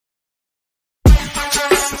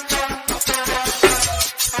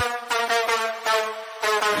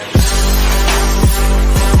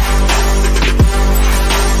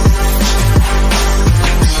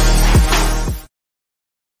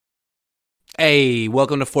Hey,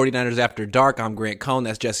 welcome to 49ers After Dark. I'm Grant Cohn.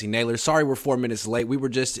 That's Jesse Naylor. Sorry we're 4 minutes late. We were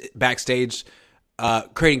just backstage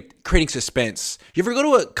creating suspense. You ever go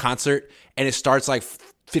to a concert and it starts like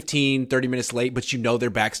 15, 30 minutes late, but you know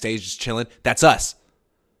they're backstage just chilling? That's us.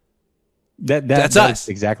 That's us.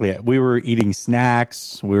 Exactly it. We were eating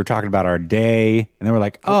snacks. We were talking about our day. And then we're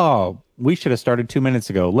like, oh, we should have started 2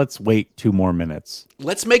 minutes ago. Let's wait 2 more minutes.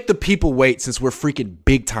 Let's make the people wait since we're freaking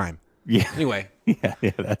big time. Yeah. Anyway. Yeah,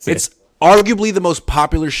 that's it. It's arguably the most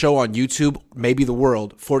popular show on YouTube, maybe the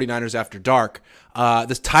world, 49ers After Dark.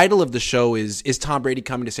 The title of the show is Tom Brady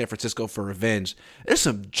coming to San Francisco for revenge? There's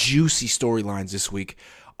some juicy storylines this week,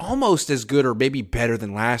 almost as good or maybe better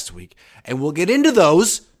than last week. And we'll get into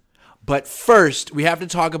those. But first, we have to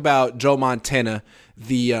talk about Joe Montana,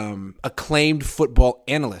 the acclaimed football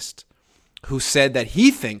analyst, who said that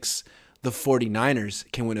he thinks the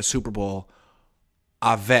 49ers can win a Super Bowl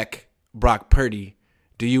avec Brock Purdy.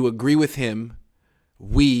 Do you agree with him?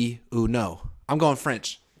 Oui ou no? I'm going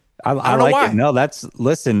French. I don't know why. No,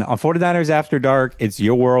 listen, on 49ers After Dark, it's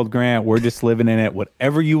your world, Grant. We're just living in it.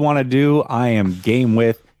 Whatever you want to do, I am game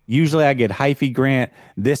with. Usually I get hyphy Grant.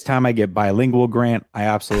 This time I get bilingual Grant. I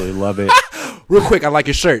absolutely love it. Real quick, I like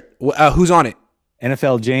your shirt. Who's on it?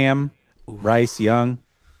 NFL Jam, Bryce Young.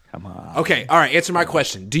 Come on. Okay, all right, answer my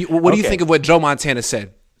question. What do you think of what Joe Montana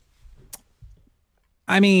said?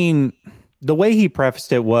 I mean, the way he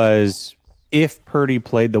prefaced it was, if Purdy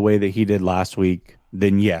played the way that he did last week,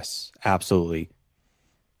 then yes, absolutely.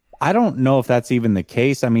 I don't know if that's even the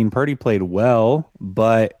case. I mean, Purdy played well,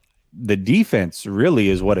 but the defense really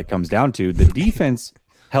is what it comes down to. The defense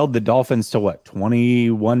held the Dolphins to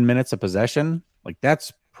 21 minutes of possession? Like,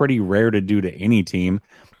 that's pretty rare to do to any team.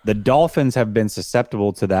 The Dolphins have been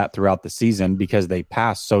susceptible to that throughout the season because they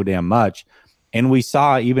pass so damn much. And we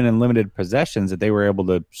saw even in limited possessions that they were able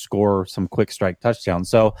to score some quick strike touchdowns.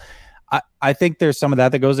 So I think there's some of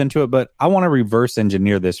that goes into it, but I want to reverse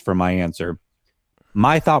engineer this for my answer.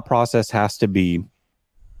 My thought process has to be,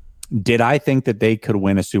 did I think that they could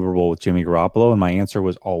win a Super Bowl with Jimmy Garoppolo? And my answer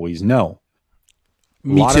was always no. A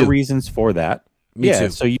lot of reasons for that. Me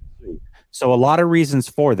too. So a lot of reasons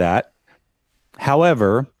for that.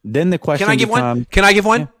 However, then the question becomes, Can I give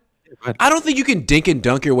one? Yeah. I don't think you can dink and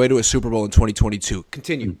dunk your way to a Super Bowl in 2022.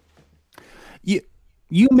 Continue.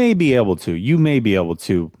 You may be able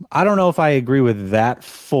to. I don't know if I agree with that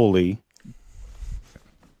fully.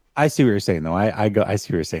 I see what you're saying, though. I see what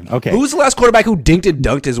you're saying. Okay. Who was the last quarterback who dinked and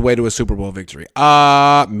dunked his way to a Super Bowl victory?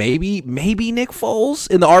 Maybe Nick Foles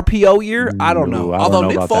in the RPO year. I don't know. Although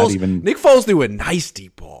Nick Foles threw a nice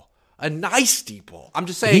deep ball. I'm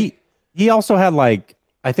just saying. He also had,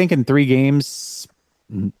 I think in 3 games,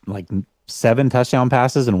 7 touchdown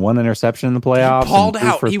passes and 1 interception in the playoffs. He balled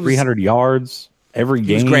out for 300 yards every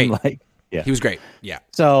game. He was great. He was great. Yeah.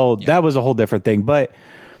 So that was a whole different thing. But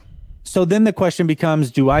so then the question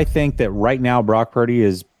becomes, do I think that right now Brock Purdy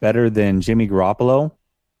is better than Jimmy Garoppolo?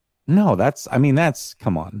 No,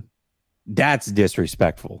 come on. That's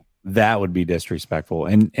disrespectful. That would be disrespectful.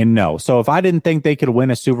 And no. So if I didn't think they could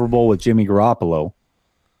win a Super Bowl with Jimmy Garoppolo,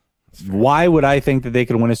 why would I think that they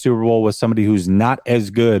could win a Super Bowl with somebody who's not as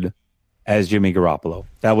good as Jimmy Garoppolo?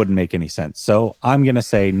 That wouldn't make any sense. So I'm going to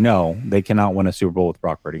say no, they cannot win a Super Bowl with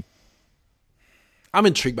Brock Purdy. I'm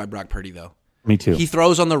intrigued by Brock Purdy, though. Me too. He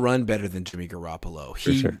throws on the run better than Jimmy Garoppolo.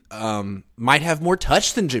 He might have more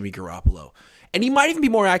touch than Jimmy Garoppolo. And he might even be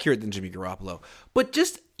more accurate than Jimmy Garoppolo. But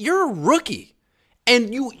just, you're a rookie.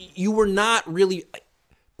 And you were not really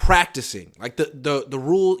practicing. Like the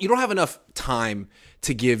rule, you don't have enough time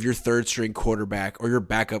to give your third string quarterback or your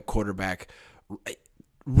backup quarterback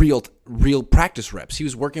real practice reps. He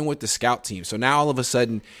was working with the scout team. So now all of a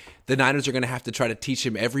sudden the Niners are going to have to try to teach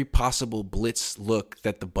him every possible blitz look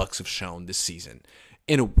that the Bucs have shown this season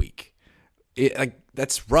in a week.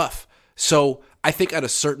 That's rough. So I think at a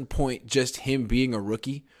certain point, just him being a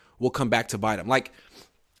rookie will come back to bite him.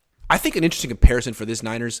 I think an interesting comparison for this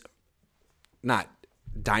Niners, not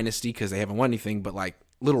dynasty because they haven't won anything, but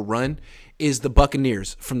little run, is the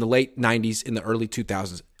Buccaneers from the late 90s in the early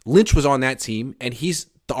 2000s. Lynch was on that team, and he's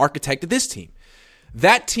the architect of this team.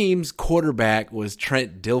 That team's quarterback was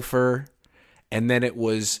Trent Dilfer, and then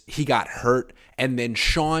he got hurt, and then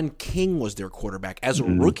Sean King was their quarterback as a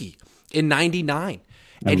rookie in 99.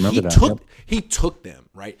 And he took them,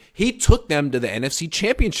 right? He took them to the NFC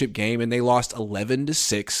Championship game, and they lost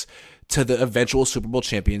 11-6 to the eventual Super Bowl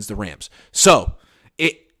champions, the Rams. So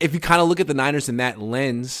if you kind of look at the Niners in that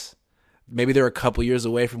lens, maybe they're a couple years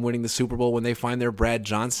away from winning the Super Bowl when they find their Brad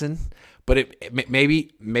Johnson. But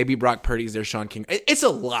maybe Brock Purdy's their Sean King. It's a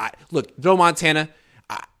lot. Look, Joe Montana,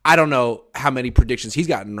 I don't know how many predictions he's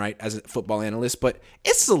gotten right as a football analyst, but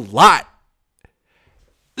it's a lot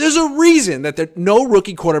There's a reason that no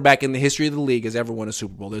rookie quarterback in the history of the league has ever won a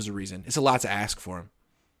Super Bowl. There's a reason. It's a lot to ask for him.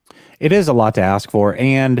 It is a lot to ask for.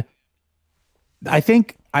 And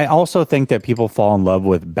I also think that people fall in love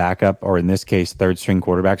with backup, or in this case, third string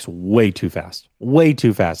quarterbacks way too fast. Way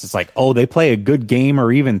too fast. It's like, oh, they play a good game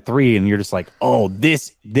or even 3, and you're just like, oh,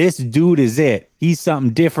 this dude is it. He's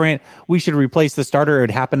something different. We should replace the starter. It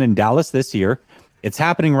happened in Dallas this year. It's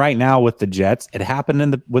happening right now with the Jets. It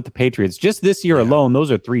happened with the Patriots. Just this year alone,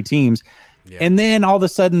 those are 3 teams. Yeah. And then all of a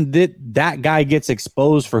sudden that guy gets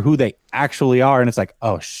exposed for who they actually are. And it's like,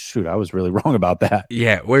 oh, shoot, I was really wrong about that.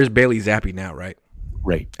 Yeah. Where's Bailey Zappi now, right?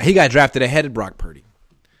 Right. He got drafted ahead of Brock Purdy.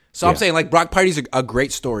 So I'm saying, like, Brock Purdy's a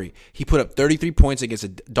great story. He put up 33 points against a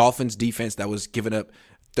Dolphins defense that was giving up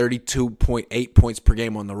 32.8 points per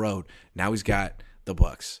game on the road. Now he's got the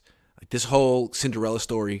Bucs. Like, this whole Cinderella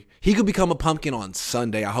story, he could become a pumpkin on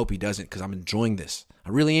Sunday. I hope he doesn't, because I'm enjoying this. I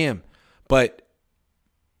really am. But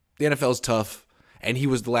the NFL's tough, and he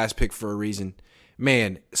was the last pick for a reason.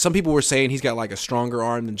 Man, some people were saying he's got like a stronger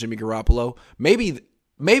arm than Jimmy Garoppolo. Maybe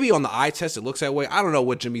on the eye test it looks that way. I don't know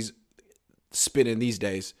what Jimmy's spinning these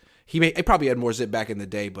days. He probably had more zip back in the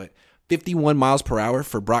day, but 51 miles per hour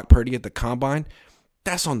for Brock Purdy at the combine,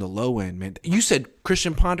 that's on the low end, man. You said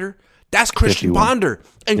Christian Ponder? That's Christian 51. Ponder.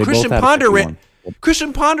 And They Christian both had Ponder 51.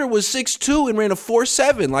 Christian Ponder was 6'2" and ran a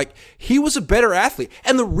 4'7". Like, he was a better athlete.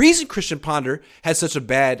 And the reason Christian Ponder had such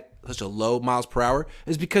a low miles per hour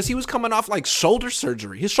is because he was coming off like shoulder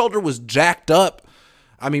surgery. His shoulder was jacked up.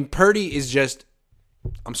 I mean, Purdy is just,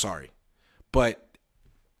 I'm sorry, but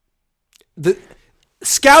the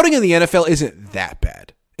scouting in the NFL isn't that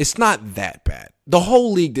bad. It's not that bad. The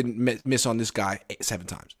whole league didn't miss on this guy 7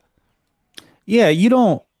 times. Yeah,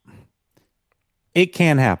 it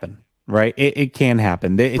can happen, right? It can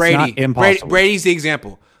happen. It's not impossible. Brady's the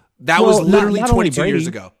example. That was literally not 22 Brady, years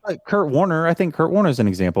ago. Kurt Warner, I think Kurt Warner is an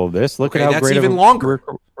example of this. Look at how that's great even of a longer.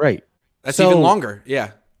 Right. That's even longer.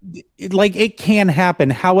 Yeah. It can happen.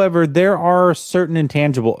 However, there are certain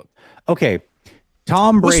intangible. Okay.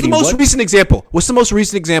 Tom Brady. What's the most recent example? What's the most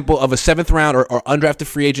recent example of a 7th round or undrafted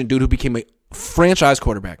free agent dude who became a franchise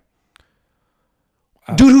quarterback?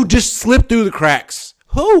 Dude who just slipped through the cracks.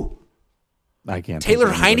 Who? I can't.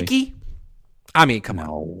 Taylor Heineke? I mean, come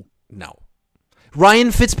on. No.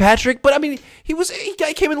 Ryan Fitzpatrick? But I mean, he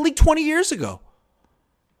came in the league 20 years ago.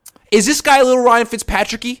 Is this guy a little Ryan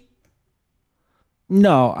Fitzpatrick-y?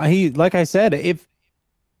 No, like I said, if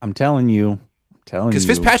I'm telling you, because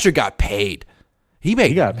Fitzpatrick got paid. He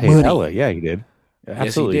got paid money. hella. Yeah, he did.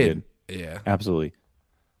 Absolutely yes, he did. Yeah, absolutely.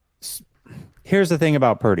 Here's the thing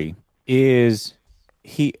about Purdy is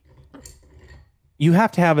you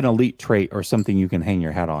have to have an elite trait or something you can hang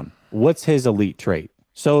your hat on. What's his elite trait?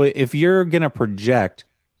 So if you're going to project,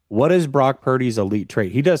 what is Brock Purdy's elite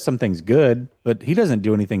trait? He does some things good, but he doesn't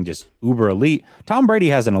do anything just uber elite. Tom Brady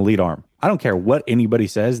has an elite arm. I don't care what anybody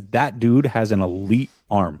says. That dude has an elite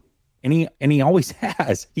arm. And he always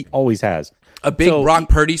has. He always has. A big Brock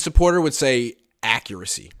Purdy supporter would say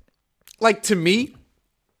accuracy. Like, to me,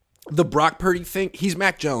 the Brock Purdy thing, he's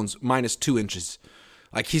Mac Jones minus 2 inches.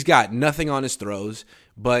 Like, he's got nothing on his throws,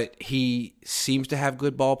 but he seems to have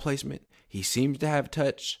good ball placement. He seems to have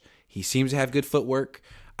touch. He seems to have good footwork.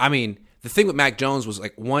 I mean, the thing with Mac Jones was,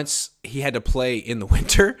 like, once he had to play in the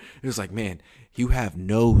winter, it was like, man, you have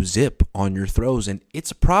no zip on your throws, and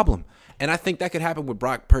it's a problem. And I think that could happen with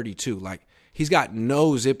Brock Purdy, too. Like, he's got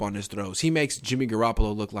no zip on his throws. He makes Jimmy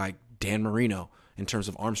Garoppolo look like Dan Marino in terms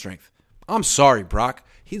of arm strength. I'm sorry, Brock.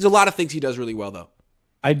 He's a lot of things he does really well, though.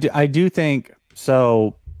 I do think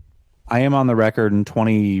so. I am on the record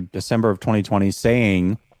in December of 2020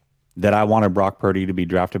 saying that I wanted Brock Purdy to be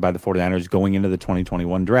drafted by the 49ers going into the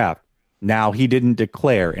 2021 draft. Now, he didn't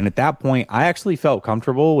declare. And at that point, I actually felt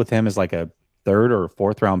comfortable with him as like a 3rd or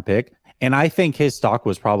 4th round pick. And I think his stock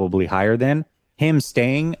was probably higher then. Him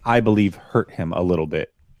staying, I believe, hurt him a little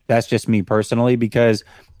bit. That's just me personally, because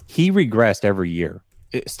he regressed every year.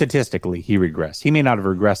 Statistically, he regressed. He may not have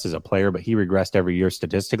regressed as a player, but he regressed every year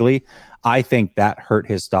statistically. I think that hurt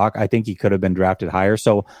his stock. I think he could have been drafted higher.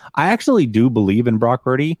 So I actually do believe in Brock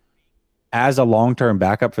Purdy as a long-term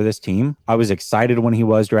backup for this team. I was excited when he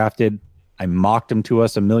was drafted. I mocked him to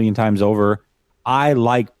us a million times over. I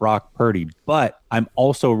like Brock Purdy, but I'm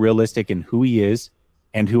also realistic in who he is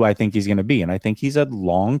and who I think he's going to be. And I think he's a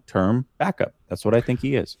long-term backup. That's what I think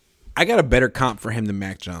he is. I got a better comp for him than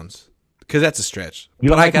Mac Jones, because that's a stretch. You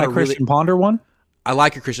but like a Christian Ponder one? I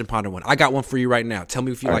like a Christian Ponder one. I got one for you right now. Tell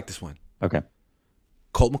me if you like this one. Okay.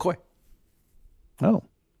 Colt McCoy. Oh,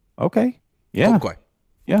 okay. Yeah. Colt McCoy.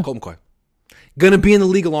 Yeah. Colt McCoy. Going to be in the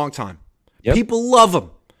league a long time. Yep. People love him.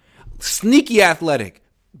 Sneaky athletic.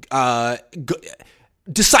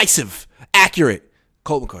 decisive, accurate.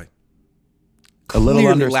 Colt McCoy. A little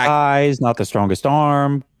undersized, not the strongest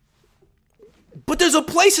arm. But there's a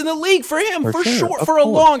place in the league for him, for sure, for a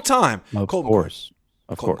long time. Of course.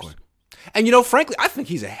 And, frankly, I think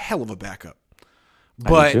he's a hell of a backup.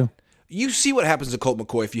 But you see what happens to Colt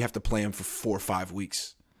McCoy if you have to play him for 4 or 5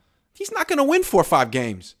 weeks. He's not going to win 4 or 5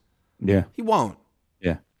 games. Yeah. He won't.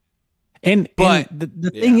 Yeah. And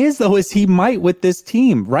the thing is, though, is he might with this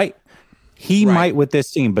team, right? He might with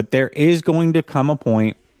this team, but there is going to come a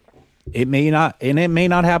point. It may not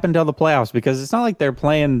happen until the playoffs, because it's not like they're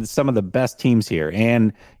playing some of the best teams here.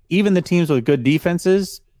 And even the teams with good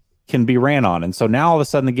defenses can be ran on. And so now all of a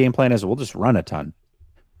sudden the game plan is we'll just run a ton.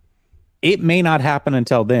 It may not happen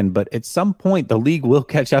until then, but at some point the league will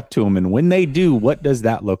catch up to them. And when they do, what does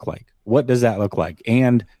that look like?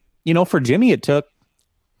 And, for Jimmy, it took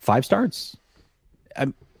 5 starts.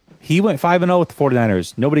 He went 5-0 with the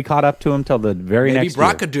 49ers. Nobody caught up to him till the very next year. Maybe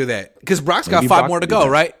Brock could do that, because Brock's got 5 more to go,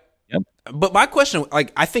 right? Yep. But my question,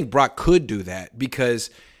 I think Brock could do that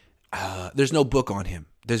because there's no book on him.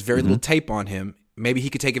 There's very little tape on him. Maybe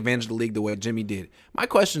he could take advantage of the league the way Jimmy did. My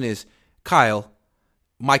question is, Kyle,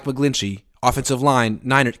 Mike McGlinchey, offensive line,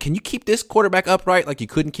 Niners, can you keep this quarterback upright like you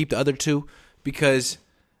couldn't keep the other two? Because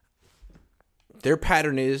their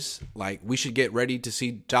pattern is, we should get ready to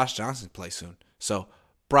see Josh Johnson play soon. So,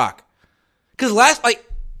 Brock. Because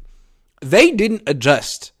they didn't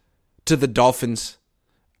adjust to the Dolphins.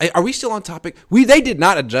 Are we still on topic? They did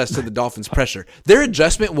not adjust to the Dolphins' pressure. Their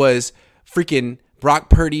adjustment was freaking Brock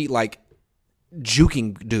Purdy,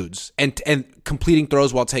 juking dudes and completing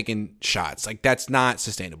throws while taking shots. That's not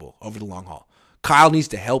sustainable over the long haul. Kyle needs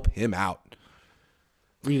to help him out.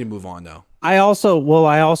 We need to move on, though. I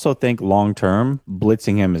also think long term,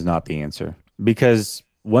 blitzing him is not the answer, because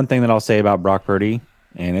one thing that I'll say about Brock Purdy,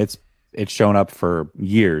 and it's shown up for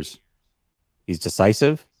years, he's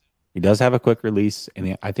decisive. He does have a quick release,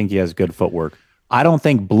 and I think he has good footwork. I don't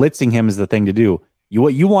think blitzing him is the thing to do.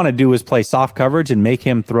 What you want to do is play soft coverage and make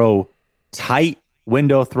him throw tight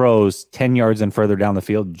window throws 10 yards and further down the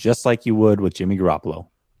field, just like you would with Jimmy Garoppolo.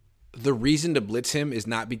 The reason to blitz him is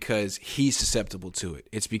not because he's susceptible to it.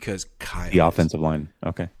 It's because Kyle. The offensive line.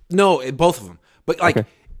 Okay. No, both of them. But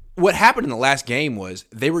what happened in the last game was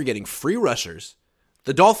they were getting free rushers.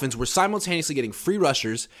 The Dolphins were simultaneously getting free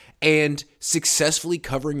rushers and successfully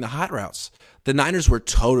covering the hot routes. The Niners were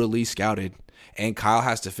totally scouted, and Kyle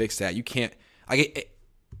has to fix that. You can't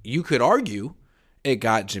you could argue it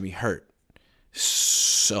got Jimmy hurt.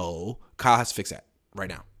 So Kyle has to fix that right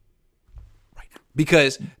now.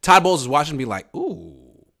 Because Todd Bowles is watching and be like,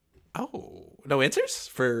 no answers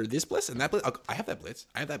for this blitz and that blitz? I have that blitz.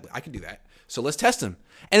 I can do that. So let's test him.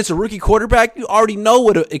 And it's a rookie quarterback. You already know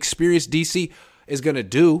what an experienced DC is going to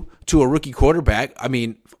do to a rookie quarterback. I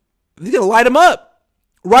mean, they're going to light him up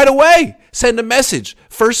right away. Send a message,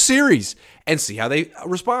 first series, and see how they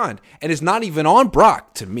respond. And it's not even on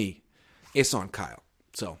Brock to me. It's on Kyle.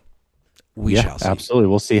 So we shall see. Absolutely.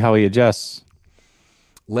 We'll see how he adjusts.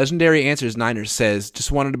 Legendary Answers Niners says,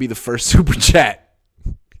 just wanted to be the first super chat.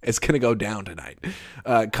 It's going to go down tonight.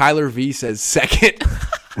 Kyler V says second.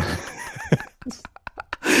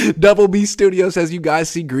 Double B Studio says, you guys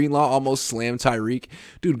see Greenlaw almost slam Tyreek.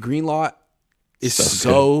 Dude, Greenlaw is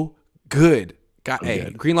so good.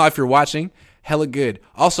 Good. Greenlaw, if you're watching, hella good.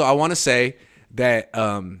 Also, I want to say that,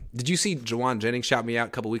 did you see Jawan Jennings shout me out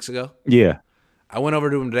a couple weeks ago? Yeah. I went over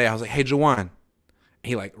to him today. I was like, hey, Jawan.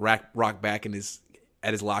 He rocked back at his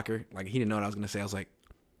locker. He didn't know what I was going to say. I was like,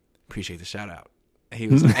 appreciate the shout out. And he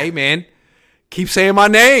was like, hey, man, keep saying my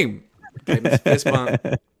name. Gave me a fist bump.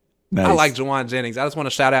 Nice. I like Jawan Jennings. I just want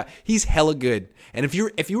to shout out. He's hella good. And if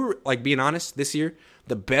you were being honest, this year,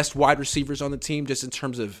 the best wide receivers on the team, just in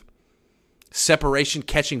terms of separation,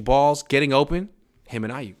 catching balls, getting open, him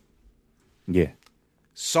and Ayuk. Yeah.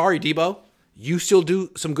 Sorry, Debo. You still do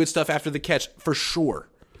some good stuff after the catch, for sure.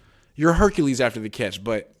 You're Hercules after the catch,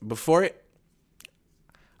 but before it,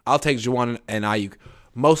 I'll take Jawan and Ayuk,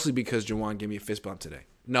 mostly because Jawan gave me a fist bump today.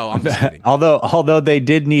 No, I'm just kidding. although they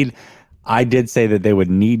did need, I did say that they would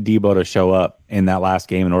need Debo to show up in that last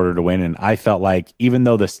game in order to win, and I felt like, even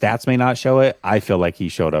though the stats may not show it, I feel like he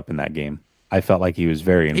showed up in that game. I felt like he was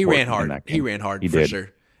very important. He ran hard. In that game. He ran hard for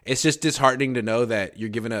sure. It's just disheartening to know that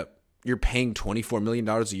you're paying $24 million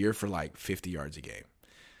a year for 50 yards a game.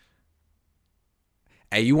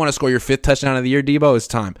 Hey, you want to score your 5th touchdown of the year, Debo? It's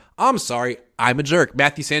time. I'm sorry. I'm a jerk.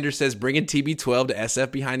 Matthew Sanders says bringing TB12 to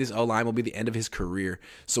SF behind his O-line will be the end of his career.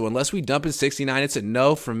 So unless we dump in 69, it's a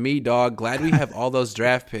no from me, dog. Glad we have all those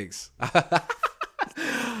draft picks.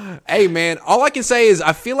 Hey, man, all I can say is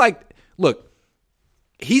I feel like, look,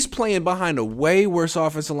 he's playing behind a way worse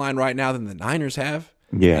offensive line right now than the Niners have.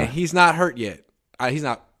 Yeah. And he's not hurt yet. He's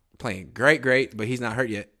not playing great, but he's not hurt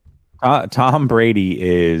yet. Tom Brady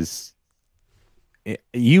is.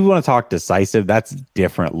 You want to talk decisive? That's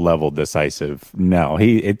different level decisive. No,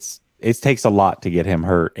 it takes a lot to get him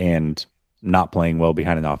hurt and not playing well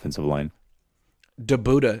behind an offensive line.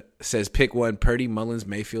 Dabuda says pick one: Purdy, Mullins,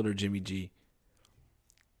 Mayfield, or Jimmy G.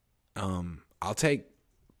 I'll take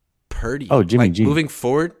Purdy. Oh, Jimmy G. Moving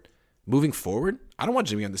forward, I don't want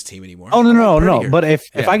Jimmy on this team anymore. Oh no. Here. But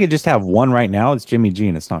if I could just have one right now, it's Jimmy G,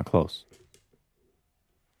 and it's not close.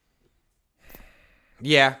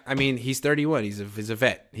 Yeah, I mean he's 31. He's a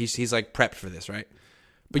vet. He's like prepped for this, right?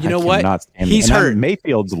 But you know what? He's hurt.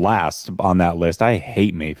 Mayfield's last on that list. I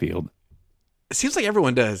hate Mayfield. It seems like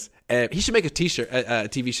everyone does. He should make a T-shirt, a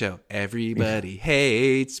TV show. Everybody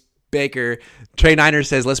hates Baker. Trey Niner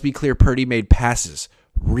says, let's be clear, Purdy made passes,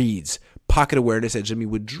 reads, pocket awareness that Jimmy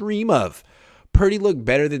would dream of. Purdy looked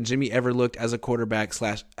better than Jimmy ever looked as a quarterback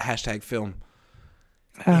 / #film.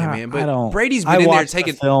 Yeah, man, but Brady's been in there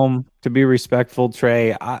taking film to be respectful.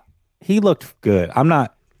 Trey, he looked good.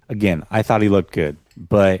 I thought he looked good,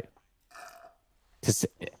 but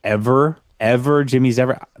ever Jimmy's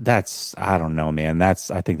ever, I don't know, man. I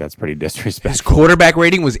think that's pretty disrespectful. His quarterback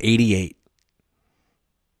rating was 88.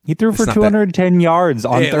 He threw for 210 yards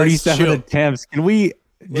on 37 attempts. Can we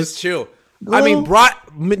just chill? I mean,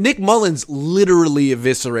 Nick Mullins literally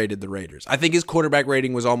eviscerated the Raiders. I think his quarterback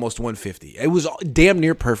rating was almost 150. It was damn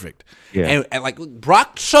near perfect. Yeah. And like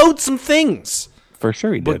Brock showed some things. For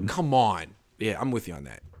sure he did. But come on. Yeah, I'm with you on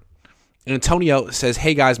that. And Antonio says,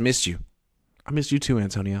 hey guys, missed you. I missed you too,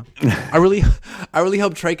 Antonio. I really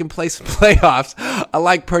hope Trey can play some playoffs. I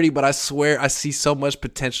like Purdy, but I swear I see so much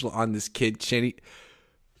potential on this kid. Shanny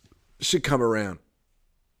should come around.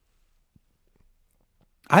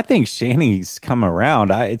 I think Shanny's come around.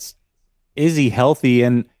 Is he healthy?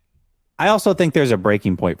 And I also think there's a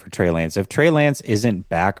breaking point for Trey Lance. If Trey Lance isn't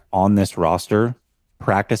back on this roster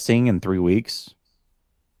practicing in 3 weeks,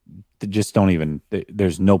 just don't even.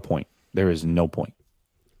 There's no point. There is no point.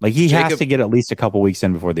 Like he has to get at least a couple weeks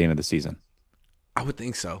in before the end of the season. I would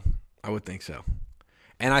think so.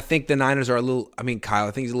 And I think the Niners are Kyle,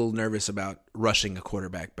 I think he's a little nervous about rushing a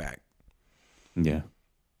quarterback back. Yeah.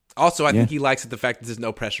 Also, I think he likes the fact that there's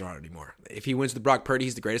no pressure on it anymore. If he wins the Brock Purdy,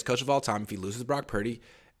 he's the greatest coach of all time. If he loses the Brock Purdy,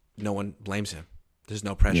 no one blames him. There's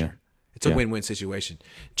no pressure. Yeah. It's a win-win situation.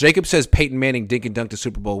 Jacob says Peyton Manning dink and dunk the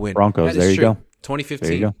Super Bowl win. Broncos, there you go. 2015.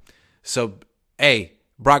 There you go. So,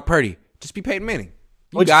 Brock Purdy, just be Peyton Manning.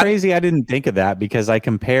 Which crazy, I didn't think of that because I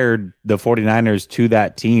compared the 49ers to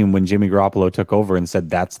that team when Jimmy Garoppolo took over and said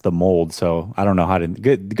that's the mold. So I don't know how to.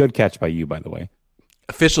 Good catch by you, by the way.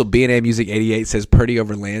 Official B&A Music 88 says Purdy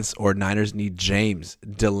over Lance or Niners need James.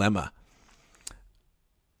 Dilemma.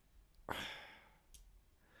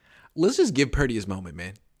 Let's just give Purdy his moment,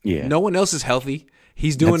 man. Yeah. No one else is healthy.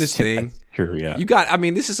 He's doing his thing. Sure, yeah.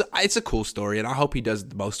 It's a cool story, and I hope he does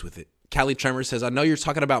the most with it. Callie Tremor says, I know you're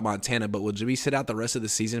talking about Montana, but will Jimmy sit out the rest of the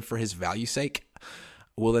season for his value sake?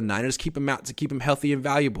 Will the Niners keep him out to keep him healthy and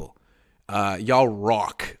valuable? Y'all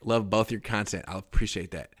rock. Love both your content. I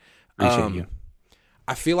appreciate that. Appreciate you.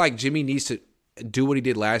 I feel like Jimmy needs to do what he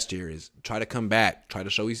did last year is try to come back, try to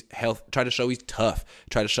show he's health, try to show he's tough,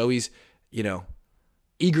 try to show he's,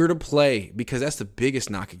 eager to play because that's the biggest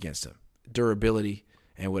knock against him. Durability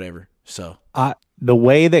and whatever. So the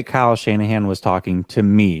way that Kyle Shanahan was talking to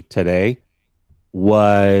me today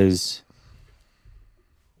was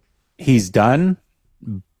he's done,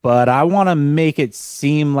 but I want to make it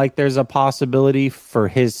seem like there's a possibility for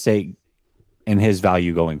his sake and his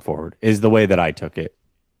value going forward is the way that I took it.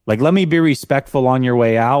 Like, let me be respectful on your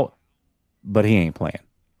way out, but he ain't playing.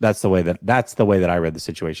 That's the way that I read the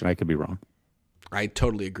situation. I could be wrong. I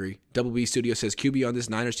totally agree. Double B Studio says QB on this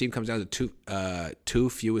Niners team comes down to two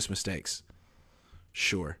fewest mistakes.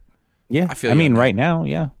 Sure. Yeah. I mean, right now,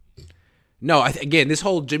 yeah. No, again, this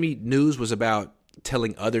whole Jimmy news was about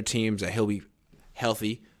telling other teams that he'll be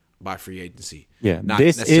healthy by free agency. Yeah.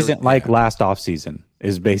 This isn't like last offseason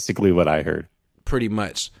is basically what I heard. Pretty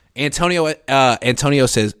much. Antonio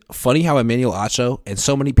says, funny how Emmanuel Acho and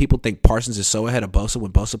so many people think Parsons is so ahead of Bosa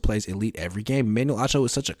when Bosa plays elite every game. Emmanuel Acho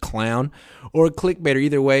is such a clown or a clickbaiter.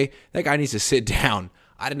 Either way, that guy needs to sit down.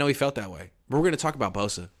 I didn't know he felt that way. But we're going to talk about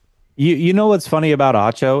Bosa. You know what's funny about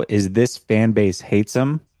Acho is this fan base hates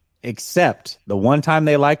him, except the one time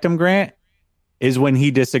they liked him, Grant, is when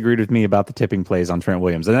he disagreed with me about the tipping plays on Trent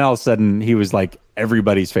Williams. And then all of a sudden, he was like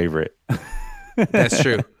everybody's favorite. That's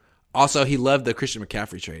true. Also, he loved the Christian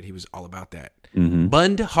McCaffrey trade. He was all about that. Mm-hmm.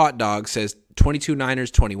 Bund Hot Dog says 22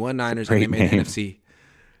 Niners, 21 Niners, and they made the NFC.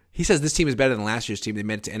 He says this team is better than last year's team. They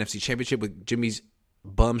made it to NFC Championship with Jimmy's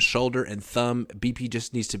bum shoulder and thumb. BP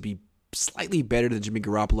just needs to be slightly better than Jimmy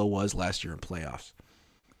Garoppolo was last year in playoffs.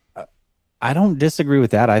 I don't disagree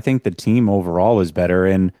with that. I think the team overall is better.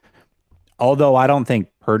 And although I don't think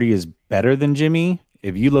Purdy is better than Jimmy,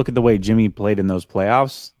 if you look at the way Jimmy played in those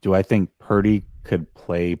playoffs, do I think Purdy could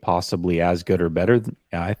play possibly as good or better?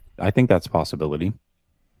 Yeah, I think that's a possibility.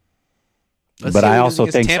 But I also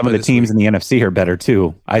think some of the teams in the NFC are better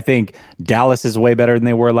too. I think Dallas is way better than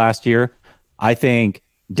they were last year. I think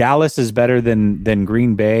Dallas is better than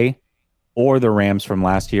Green Bay or the Rams from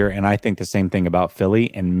last year. And I think the same thing about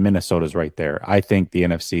Philly, and Minnesota's right there. I think the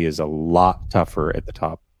NFC is a lot tougher at the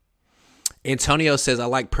top. Antonio says, I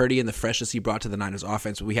like Purdy and the freshness he brought to the Niners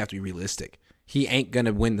offense, but we have to be realistic. He ain't going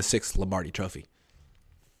to win the 6th Lombardi trophy.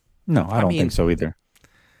 No, I don't think so either.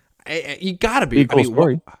 You got to be. Cool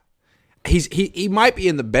story. He might be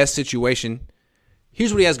in the best situation.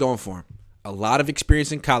 Here's what he has going for him. A lot of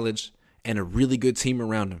experience in college and a really good team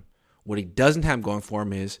around him. What he doesn't have going for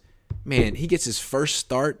him is, man, he gets his first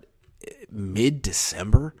start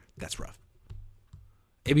mid-December. That's rough.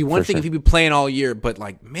 It'd be one thing if he'd be playing all year, but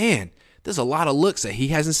like, man, there's a lot of looks that he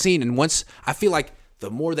hasn't seen. And once I feel like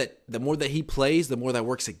the more that he plays, the more that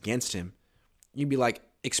works against him. You'd be like,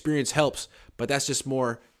 experience helps, but that's just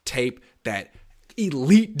more tape that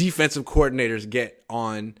elite defensive coordinators get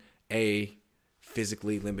on a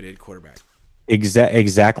physically limited quarterback.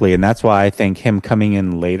 Exactly. And that's why I think him coming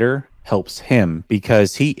in later helps him,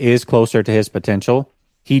 because he is closer to his potential.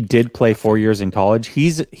 He did play 4 years in college.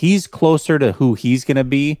 He's closer to who he's going to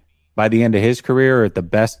be by the end of his career, or at the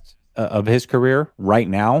best of his career right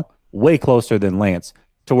now, way closer than Lance,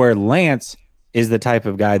 to where Lance is the type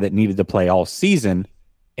of guy that needed to play all season.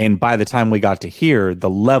 And by the time we got to here, the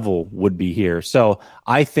level would be here. So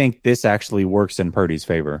I think this actually works in Purdy's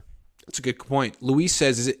favor. That's a good point. Luis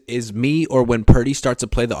says, is me or when Purdy starts to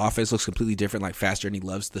play, the offense looks completely different, like faster, and he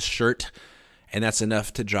loves the shirt, and that's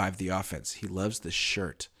enough to drive the offense. He loves the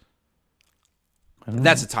shirt.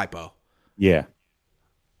 That's a typo. Yeah.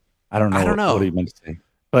 I don't know what he meant to say.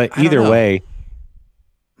 But either way,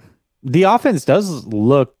 the offense does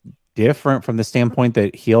look different from the standpoint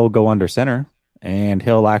that he'll go under center and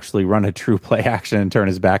he'll actually run a true play action and turn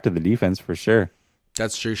his back to the defense for sure.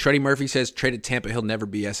 That's true. Shreddy Murphy says, traded Tampa, he'll never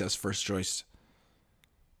be SF's first choice.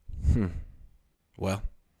 Well,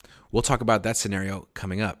 we'll talk about that scenario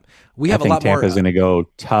coming up. I think Tampa's going to go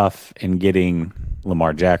tough in getting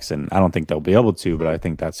Lamar Jackson. I don't think they'll be able to, but I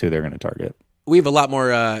think that's who they're going to target. We have a lot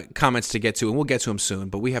more comments to get to, and we'll get to them soon,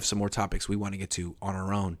 but we have some more topics we want to get to on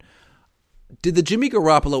our own. Did the Jimmy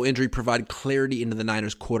Garoppolo injury provide clarity into the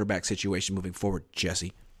Niners quarterback situation moving forward,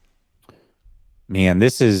 Jesse? Man,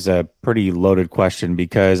 this is a pretty loaded question,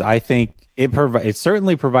 because I think it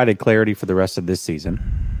certainly provided clarity for the rest of this season.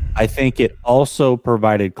 I think it also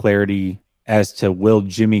provided clarity as to, will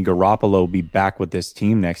Jimmy Garoppolo be back with this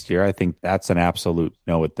team next year? I think that's an absolute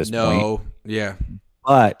no at this point. No, yeah.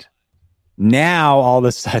 But now all of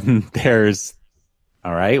a sudden there's,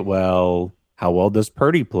 all right, well, how well does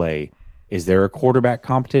Purdy play? Is there a quarterback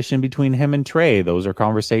competition between him and Trey? Those are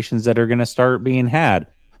conversations that are going to start being had.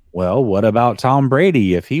 Well, what about Tom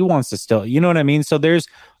Brady if he wants to still, you know what I mean? So there's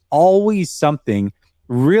always something,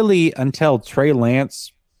 really, until Trey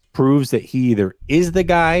Lance proves that he either is the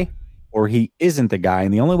guy or he isn't the guy.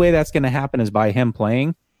 And the only way that's going to happen is by him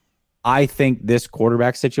playing. I think this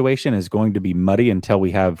quarterback situation is going to be muddy until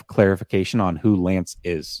we have clarification on who Lance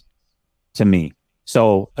is, to me.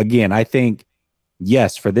 So again, I think,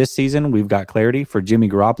 yes, for this season, we've got clarity. For Jimmy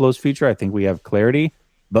Garoppolo's future, I think we have clarity.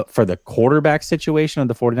 But for the quarterback situation of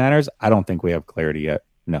the 49ers, I don't think we have clarity yet.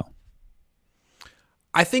 No.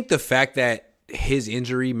 I think the fact that his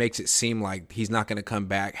injury makes it seem like he's not going to come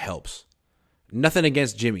back helps. Nothing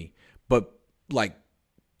against Jimmy, but like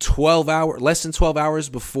less than 12 hours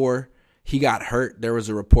before he got hurt, there was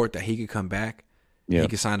a report that he could come back. He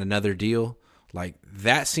could sign another deal. Like,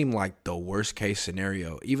 that seemed like the worst case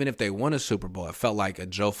scenario. Even if they won a Super Bowl, it felt like a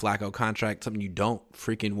Joe Flacco contract, something you don't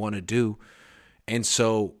freaking want to do. And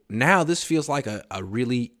so now this feels like a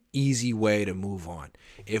really easy way to move on.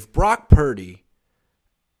 If Brock Purdy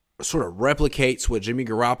sort of replicates what Jimmy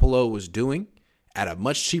Garoppolo was doing at a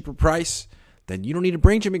much cheaper price, then you don't need to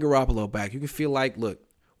bring Jimmy Garoppolo back. You can feel like, look,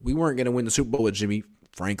 we weren't going to win the Super Bowl with Jimmy,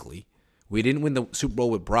 frankly. We didn't win the Super Bowl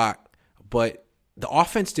with Brock, but the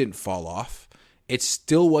offense didn't fall off. It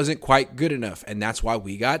still wasn't quite good enough, and that's why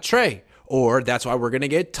we got Trey, or that's why we're going to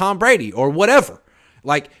get Tom Brady, or whatever.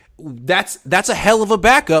 Like, that's a hell of a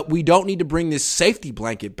backup. We don't need to bring this safety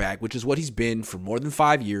blanket back, which is what he's been for more than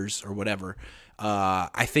 5 years or whatever.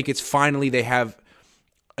 I think it's finally they have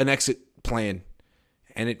an exit plan,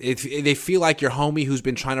 And they feel like your homie who's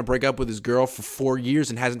been trying to break up with his girl for 4 years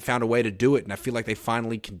and hasn't found a way to do it. And I feel like they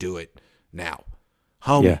finally can do it now.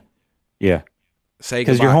 Homie. Yeah. Say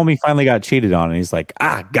because your homie finally got cheated on and he's like,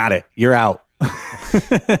 got it. You're out.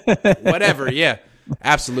 Whatever. Yeah,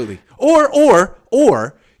 absolutely.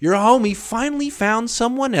 Or your homie finally found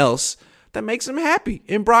someone else that makes him happy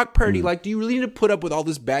in Brock Purdy. Like, do you really need to put up with all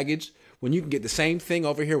this baggage when you can get the same thing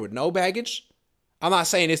over here with no baggage? I'm not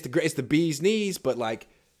saying it's the bee's knees, but like,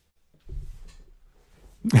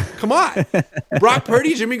 come on. Brock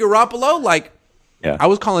Purdy, Jimmy Garoppolo, like, yeah. I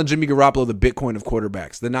was calling Jimmy Garoppolo the Bitcoin of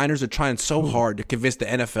quarterbacks. The Niners are trying so hard to convince the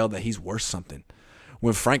NFL that he's worth something,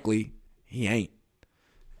 when frankly, he ain't.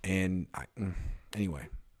 And anyway,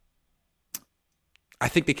 I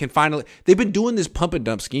think they can finally. They've been doing this pump and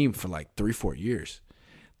dump scheme for like 3-4 years.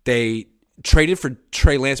 They traded for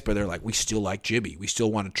Trey Lance, but they're like, we still like Jimmy. We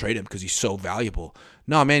still want to trade him because he's so valuable.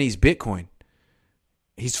 No, man, he's Bitcoin.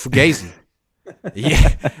 He's Fugazi.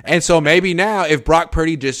 Yeah. And so maybe now if Brock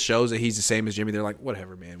Purdy just shows that he's the same as Jimmy, they're like,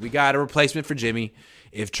 whatever, man. We got a replacement for Jimmy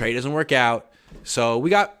if Trey doesn't work out. So we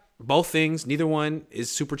got both things. Neither one is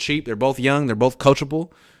super cheap. They're both young. They're both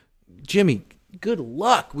coachable. Jimmy, good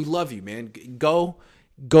luck. We love you, man. Go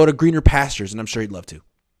to greener pastures, and I'm sure he'd love to.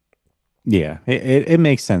 Yeah, it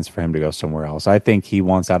makes sense for him to go somewhere else. I think he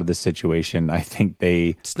wants out of this situation. I think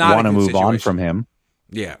they want to move on from him.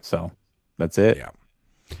 Yeah. So that's it. Yeah.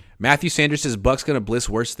 Matthew Sanders says Buck's going to blitz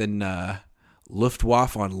worse than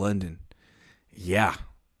Luftwaffe on London. Yeah.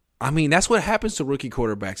 I mean, that's what happens to rookie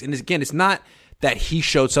quarterbacks. And again, it's not that he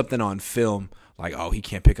showed something on film like, oh, he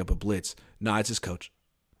can't pick up a blitz. No, it's his coach.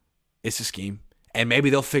 It's a scheme. And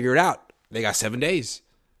maybe they'll figure it out. They got 7 days.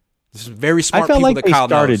 This is very smart people like that Kyle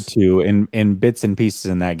knows. They started to in bits and pieces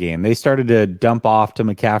in that game. They started to dump off to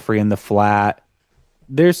McCaffrey in the flat.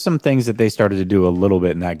 There's some things that they started to do a little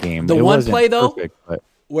bit in that game. The one play, though,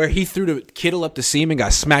 where he threw the Kittle up the seam and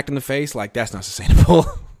got smacked in the face, like, that's not sustainable.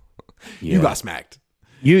 Yeah. You got smacked.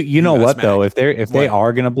 You know what, though? If they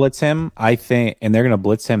are going to blitz him, I think, and they're going to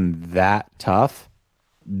blitz him that tough,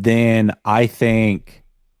 then I think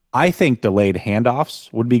delayed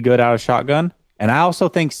handoffs would be good out of shotgun. And I also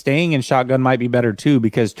think staying in shotgun might be better too,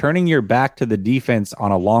 because turning your back to the defense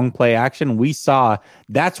on a long play action, we saw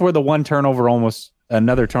that's where another turnover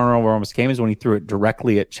almost came, is when he threw it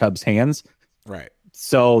directly at Chubb's hands. Right.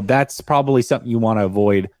 So that's probably something you want to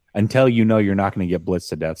avoid until you know you're not going to get blitzed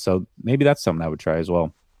to death. So maybe that's something I would try as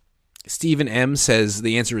well. Stephen M says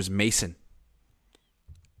the answer is Mason.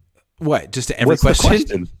 What? Just to every What's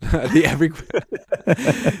question?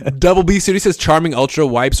 Double B City says charming ultra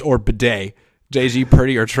wipes or bidet. JG,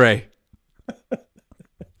 Purdy, or Trey.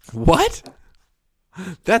 What?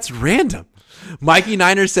 That's random. Mikey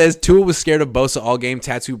Niner says Tua was scared of Bosa all game.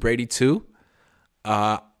 Tattoo Brady too.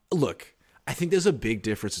 Look, I think there's a big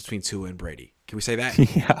difference between Tua and Brady. Can we say that?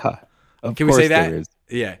 Yeah. Can we say that?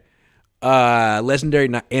 Yeah. Legendary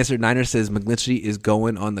Answer Niner says McGlinchey is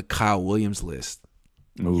going on the Kyle Williams list.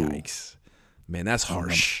 Ooh. Yikes. Man, that's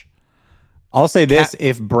harsh. I'll say this.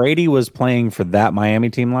 If Brady was playing for that Miami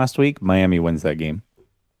team last week, Miami wins that game.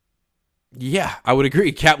 Yeah, I would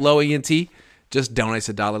agree. Cap Low ENT just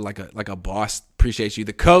donates $1 like a boss. Appreciate you.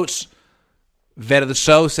 The coach, vet of the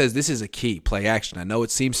show, says this is a key. Play action. I know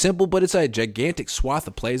it seems simple, but it's a gigantic swath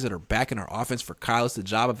of plays that are back in our offense for Kyle. It's the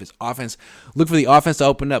job of his offense. Look for the offense to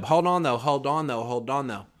open up. Hold on,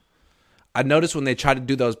 though. I noticed when they tried to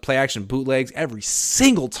do those play action bootlegs, every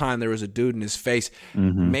single time there was a dude in his face.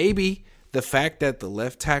 Mm-hmm. Maybe the fact that the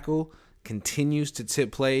left tackle continues to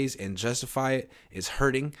tip plays and justify it is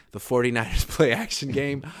hurting the 49ers play action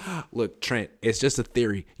game. Look, Trent, it's just a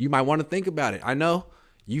theory. You might want to think about it. I know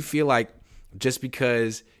you feel like just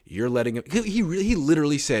because you're letting him, he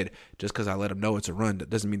literally said, just because I let him know it's a run, that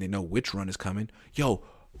doesn't mean they know which run is coming. Yo,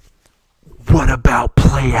 what about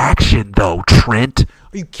play action though, Trent?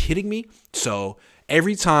 Are you kidding me? So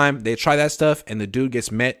every time they try that stuff and the dude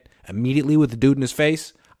gets met immediately with the dude in his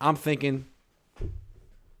face, I'm thinking,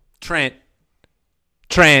 Trent,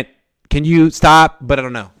 can you stop? But I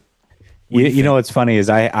don't know. You know what's funny is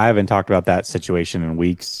I haven't talked about that situation in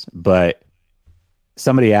weeks, but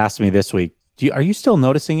somebody asked me this week, are you still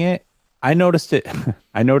noticing it? I noticed it.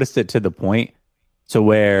 I noticed it to the point to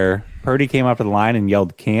where Purdy came up to the line and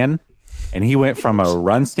yelled "can," and he went from a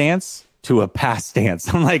run stance to a pass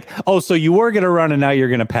stance. I'm like, oh, so you were going to run and now you're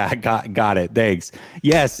going to pass. Got it. Thanks.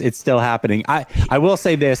 Yes, it's still happening. I will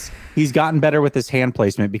say this. He's gotten better with his hand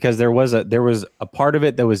placement, because there was a part of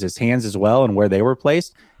it that was his hands as well and where they were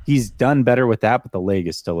placed. He's done better with that, but the leg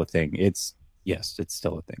is still a thing. It's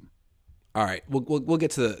still a thing. All right. We'll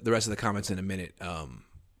get to the rest of the comments in a minute.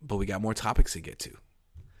 But we got more topics to get to.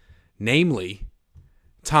 Namely,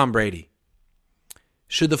 Tom Brady.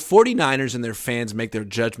 Should the 49ers and their fans make their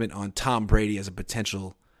judgment on Tom Brady as a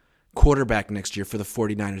potential quarterback next year for the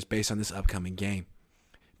 49ers based on this upcoming game?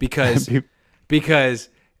 Because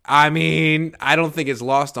I don't think it's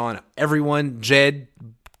lost on everyone, Jed,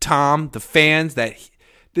 Tom, the fans, that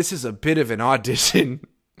this is a bit of an audition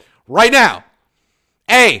right now.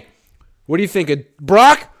 Hey, what do you think of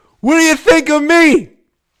Brock? What do you think of me?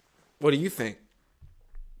 What do you think?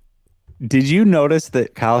 Did you notice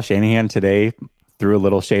that Kyle Shanahan today threw a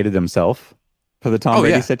little shade at himself for the Tom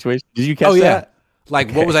Brady situation? Did you catch that? Like,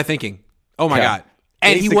 okay. What was I thinking? Oh my God.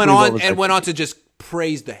 And basically, he went on to just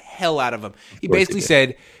praise the hell out of him. He basically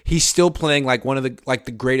said he's still playing like one of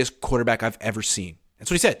the greatest quarterback I've ever seen.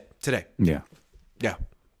 That's what he said today. Yeah. Yeah.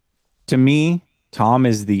 To me, Tom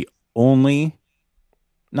is the only,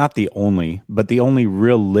 not the only, but the only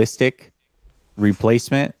realistic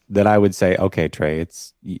replacement that I would say, okay, Trey,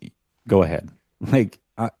 go ahead. Like,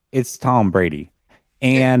 it's Tom Brady.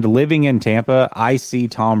 And living in Tampa, I see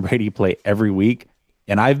Tom Brady play every week.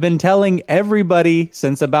 And I've been telling everybody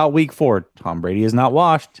since about week 4, Tom Brady is not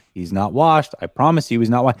washed. He's not washed. I promise you he's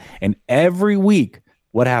not washed. And every week,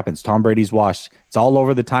 what happens? Tom Brady's washed. It's all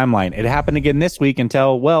over the timeline. It happened again this week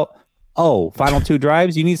until, final 2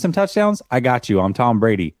 drives. You need some touchdowns? I got you. I'm Tom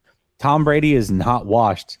Brady. Tom Brady is not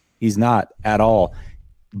washed. He's not at all.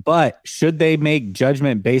 But should they make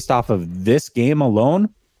judgment based off of this game alone,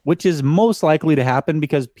 which is most likely to happen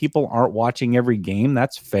because people aren't watching every game?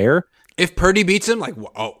 That's fair. If Purdy beats him,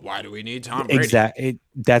 why do we need Tom Brady?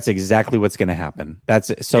 That's exactly what's going to happen.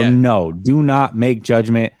 No, do not make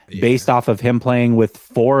judgment based off of him playing with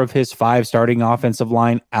 4 of his 5 starting offensive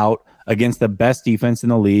line out against the best defense in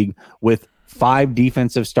the league with 5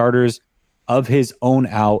 defensive starters of his own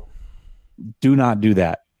out. Do not do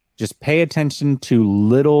that. Just pay attention to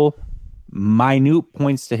little minute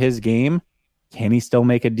points to his game. Can he still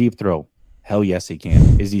make a deep throw? Hell yes, he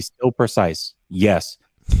can. Is he still precise? Yes.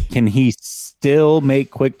 Can he still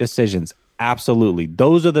make quick decisions? Absolutely.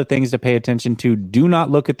 Those are the things to pay attention to. Do not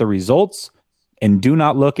look at the results and do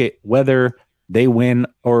not look at whether they win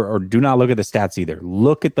or do not look at the stats either.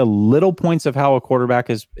 Look at the little points of how a quarterback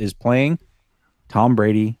is playing. Tom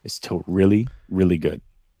Brady is still really, really good.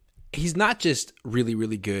 He's not just really,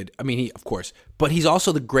 really good. I mean, of course, but he's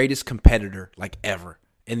also the greatest competitor ever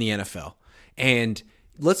in the NFL. And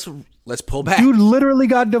let's pull back. Dude literally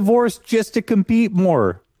got divorced just to compete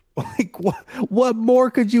more. What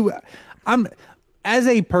more could you? I'm as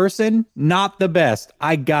a person, not the best.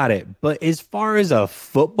 I got it. But as far as a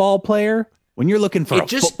football player, when you're looking for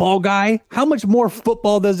football guy, how much more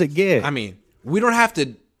football does it get? I mean, we don't have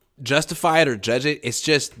to justify it or judge it. It's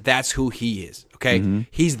just that's who he is. Okay. Mm-hmm.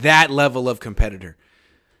 He's that level of competitor.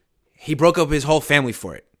 He broke up his whole family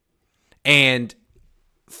for it. And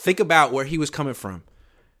think about where he was coming from.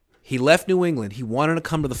 He left New England. He wanted to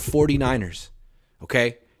come to the 49ers.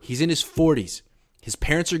 Okay? He's in his 40s. His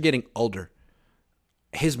parents are getting older.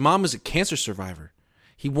 His mom is a cancer survivor.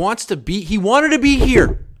 He wanted to be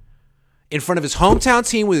here in front of his hometown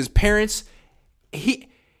team with his parents.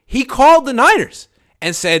 He called the Niners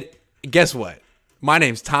and said, guess what? My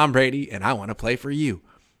name's Tom Brady, and I want to play for you.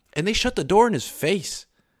 And they shut the door in his face.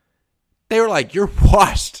 They were like, you're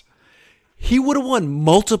washed. He would have won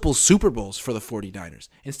multiple Super Bowls for the 49ers.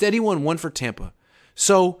 Instead, he won one for Tampa.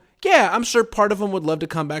 So, yeah, I'm sure part of him would love to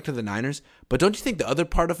come back to the Niners, but don't you think the other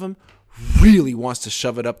part of him really wants to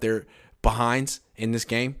shove it up their behinds in this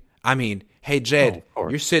game? I mean, hey, Jed,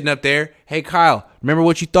 you're sitting up there. Hey, Kyle, remember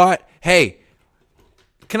what you thought? Hey,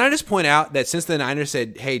 can I just point out that since the Niners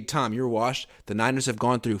said, hey, Tom, you're washed, the Niners have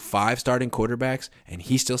gone through 5 starting quarterbacks, and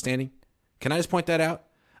he's still standing? Can I just point that out?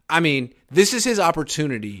 I mean, this is his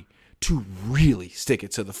opportunity to really stick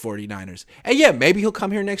it to the 49ers. And yeah, maybe he'll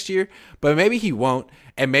come here next year, but maybe he won't.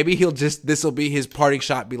 And maybe this will be his parting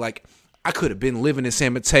shot, be like, I could have been living in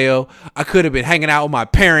San Mateo. I could have been hanging out with my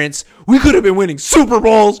parents. We could have been winning Super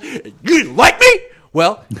Bowls. You didn't like me?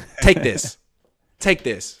 Well, take this. Take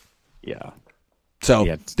this. Yeah. So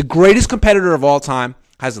the greatest competitor of all time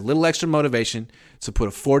has a little extra motivation to put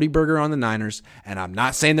a 40 burger on the Niners. And I'm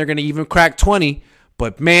not saying they're going to even crack 20,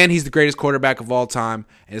 but man, he's the greatest quarterback of all time.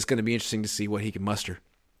 And it's going to be interesting to see what he can muster.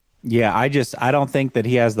 Yeah, I don't think that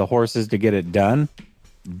he has the horses to get it done.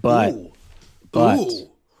 But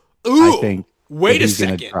I think wait a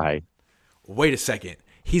second. Try. Wait a second.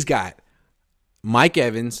 He's got Mike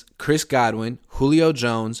Evans, Chris Godwin, Julio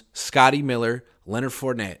Jones, Scotty Miller, Leonard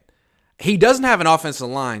Fournette. He doesn't have an offensive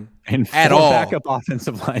line and at all. Backup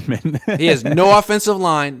offensive linemen. He has no offensive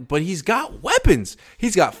line, but he's got weapons.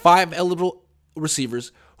 He's got 5 eligible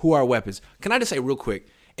receivers who are weapons. Can I just say real quick?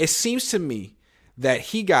 It seems to me that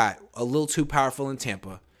he got a little too powerful in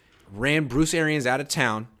Tampa, ran Bruce Arians out of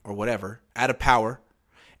town or whatever, out of power,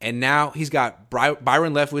 and now he's got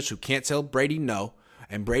Byron Leftwich who can't tell Brady no,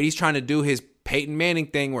 and Brady's trying to do his Peyton Manning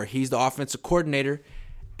thing where he's the offensive coordinator,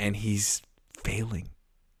 and he's failing.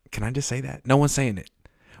 Can I just say that? No one's saying it.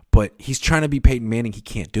 But he's trying to be Peyton Manning. He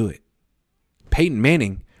can't do it. Peyton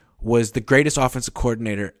Manning was the greatest offensive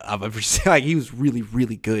coordinator I've ever seen. Like, he was really,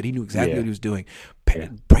 really good. He knew exactly what he was doing.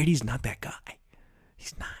 Brady's not that guy.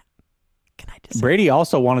 He's not. Can I just say Brady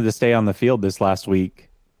also wanted to stay on the field this last week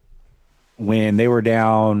when they were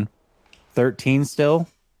down 13 still,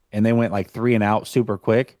 and they went like 3 and out super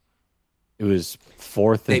quick. It was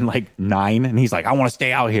 4th and like 9, and he's like, I want to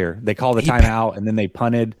stay out here. They called the timeout, and then they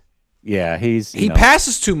punted. Yeah, he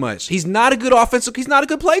passes too much. He's not a good offensive. He's not a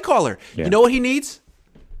good play caller. Yeah. You know what he needs?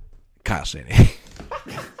 Kyle Shanahan.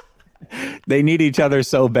 They need each other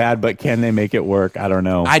so bad, but can they make it work? I don't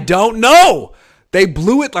know. I don't know. They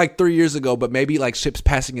blew it like 3 years ago, but maybe like ships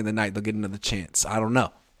passing in the night, they'll get another chance. I don't know.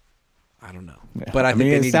 Yeah. But I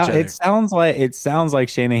think they need each other. It sounds like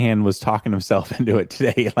Shanahan was talking himself into it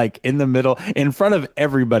today, like in the middle, in front of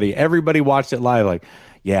everybody. Everybody watched it live, like,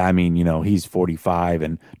 yeah, I mean, he's 45,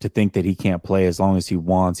 and to think that he can't play as long as he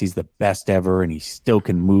wants, he's the best ever, and he still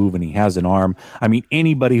can move, and he has an arm. I mean,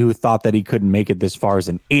 anybody who thought that he couldn't make it this far is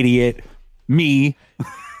an idiot. Me.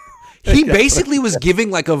 He basically was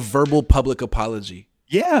giving like a verbal public apology.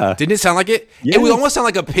 Yeah. Didn't it sound like it? Yes. It would almost sound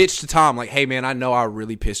like a pitch to Tom, like, hey, man, I know I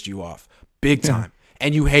really pissed you off big time,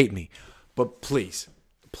 and you hate me, but please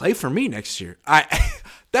play for me next year.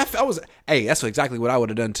 That's exactly what I would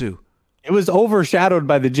have done too. It was overshadowed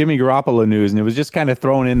by the Jimmy Garoppolo news, and it was just kind of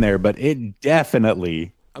thrown in there, but it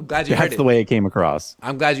definitely, I'm glad you heard it. That's the way it came across.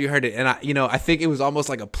 I'm glad you heard it. And I think it was almost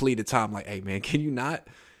like a plea to Tom, like, hey, man, can you not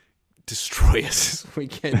destroy us this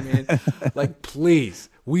weekend, man? Like, please,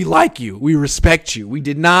 we like you. We respect you. We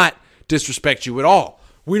did not disrespect you at all.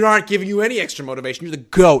 We aren't giving you any extra motivation. You're the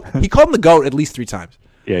GOAT. He called him the GOAT at least 3 times.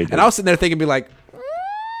 Yeah, he did. And I was sitting there thinking, be like,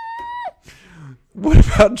 what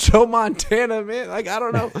about Joe Montana, man? Like, I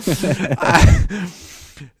don't know.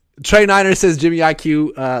 Trey Niner says Jimmy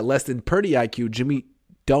IQ less than Purdy IQ. Jimmy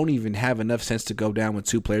don't even have enough sense to go down when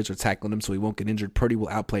 2 players are tackling him so he won't get injured. Purdy will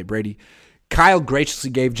outplay Brady. Kyle graciously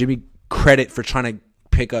gave Jimmy credit for trying to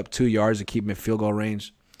pick up 2 yards and keep him in field goal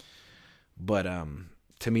range. But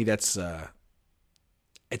to me, that's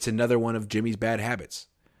it's another one of Jimmy's bad habits.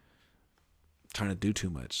 Trying to do too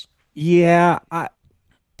much. Yeah,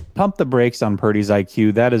 pump the brakes on Purdy's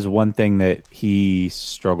IQ. That is one thing that he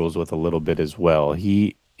struggles with a little bit as well.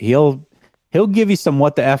 He'll give you some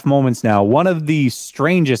what the F moments now. One of the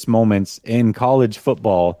strangest moments in college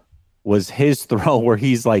football was his throw where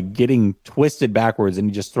he's like getting twisted backwards and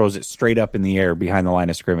he just throws it straight up in the air behind the line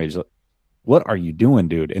of scrimmage. What are you doing,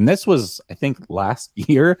 dude? And this was, I think, last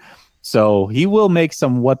year. So he will make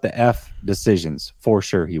some what the F decisions. For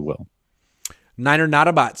sure he will. Niner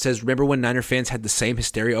Notabot says, remember when Niner fans had the same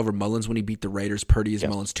hysteria over Mullins when he beat the Raiders? Purdy is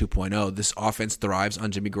Mullins 2.0. This offense thrives on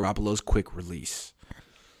Jimmy Garoppolo's quick release.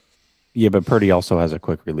 Yeah, but Purdy also has a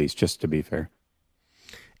quick release, just to be fair.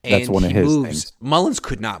 That's one of his things. Mullins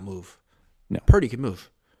could not move. No. Purdy can move.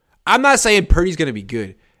 I'm not saying Purdy's going to be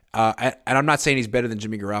good, and I'm not saying he's better than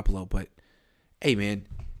Jimmy Garoppolo, but, hey, man,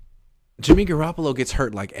 Jimmy Garoppolo gets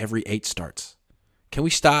hurt like every 8 starts. Can we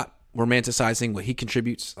stop romanticizing what he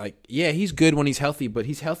contributes? Like, yeah, he's good when he's healthy, but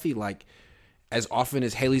he's healthy like as often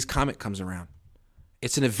as Haley's Comet comes around.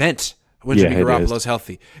 It's an event when Jimmy Garoppolo's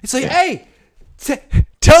healthy. It's like, hey,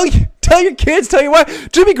 tell your kids, tell your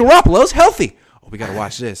wife, Jimmy Garoppolo's healthy. Oh, we got to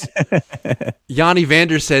watch this. Yanni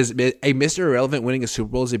Vander says, a Mr. Irrelevant winning a Super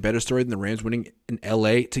Bowl is a better story than the Rams winning in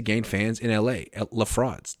L.A. to gain fans in L.A. La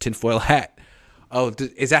Frauds, tinfoil hat. Oh,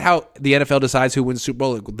 is that how the NFL decides who wins Super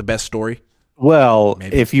Bowl? The best story? Well,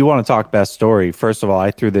 maybe. If you want to talk best story, first of all,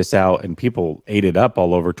 I threw this out and people ate it up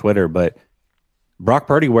all over Twitter, but Brock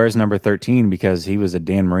Purdy wears number 13 because he was a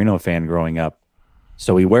Dan Marino fan growing up.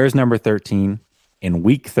 So he wears number 13 in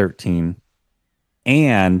week 13,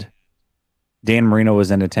 and Dan Marino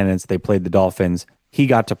was in attendance. They played the Dolphins. He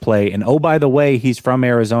got to play. And oh, by the way, he's from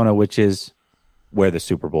Arizona, which is where the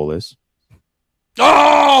Super Bowl is.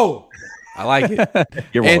 Oh! I like it.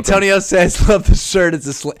 You're welcome. Antonio says, love the shirt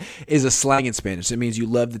is a slang in Spanish. It means you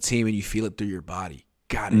love the team and you feel it through your body.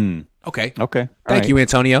 Got it. Okay. Thank you,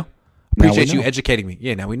 Antonio. Appreciate you educating me.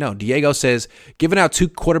 Yeah, now we know. Diego says, given how 2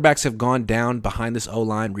 quarterbacks have gone down behind this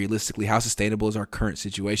O-line, realistically, how sustainable is our current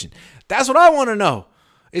situation? That's what I want to know.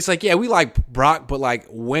 It's like, yeah, we like Brock, but like,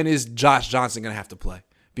 when is Josh Johnson going to have to play?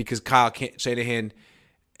 Because Kyle Shanahan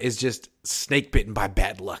is just snake bitten by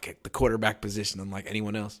bad luck at the quarterback position, unlike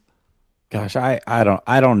anyone else. Gosh, I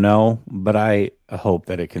don't know, but I hope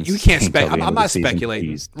that it can. You can't speculate. I'm not speculating.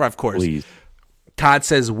 Please. Right, of course. Please. Todd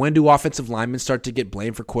says, when do offensive linemen start to get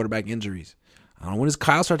blamed for quarterback injuries? I don't know. When does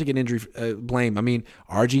Kyle start to get injury blame? I mean,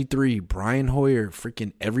 RG3, Brian Hoyer,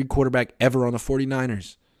 freaking every quarterback ever on the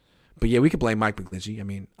 49ers. But yeah, we could blame Mike McGlinchey. I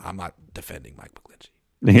mean, I'm not defending Mike McGlinchey.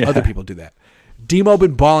 Yeah. Other people do that. Demo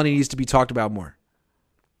been balling. He needs to be talked about more.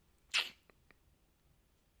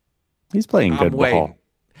 He's playing good ball.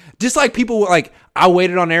 Just like people like, I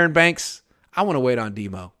waited on Aaron Banks. I want to wait on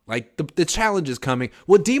Demo. Like the challenge is coming.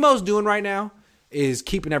 What Demo's doing right now is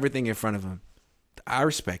keeping everything in front of him. I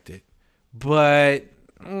respect it. But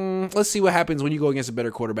let's see what happens when you go against a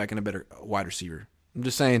better quarterback and a better wide receiver. I'm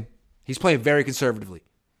just saying, he's playing very conservatively.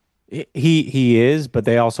 He is, but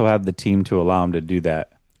they also have the team to allow him to do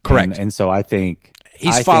that. Correct. And so I think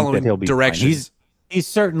he's following directions. He's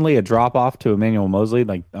certainly a drop off to Emmanuel Mosley.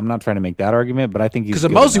 Like, I'm not trying to make that argument, but I think he's because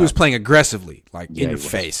Mosley was playing aggressively, like in your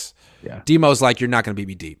face. Yeah. Demo's like, you're not going to beat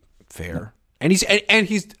me deep. Fair. No. And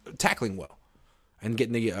he's tackling well and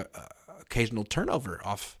getting the occasional turnover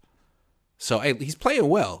off. So hey, he's playing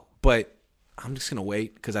well, but I'm just going to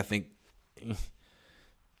wait because I think,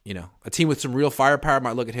 a team with some real firepower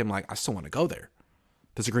might look at him like, I still want to go there.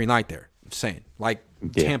 There's a green light there. I'm saying, like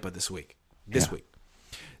Tampa this week.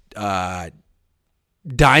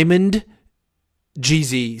 Diamond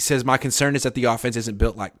GZ says, my concern is that the offense isn't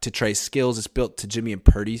built like to Trey's skills. It's built to Jimmy and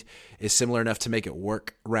Purdy's. Is similar enough to make it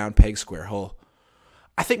work round peg square hole.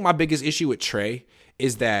 I think my biggest issue with Trey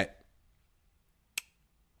is that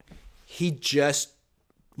he just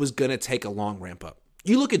was going to take a long ramp up.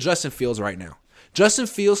 You look at Justin Fields right now. Justin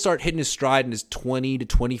Fields start hitting his stride in his 20 to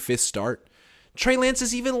 25th start. Trey Lance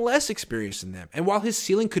is even less experienced than them. And while his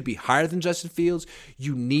ceiling could be higher than Justin Fields,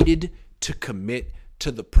 you needed to commit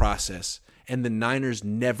to the process. And the Niners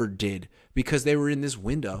never did because they were in this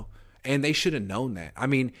window and they should have known that. I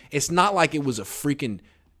mean, it's not like it was a freaking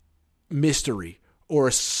mystery or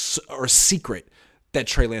a secret that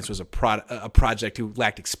Trey Lance was a project who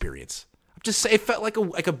lacked experience. I'm just saying, it felt like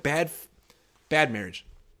a bad marriage.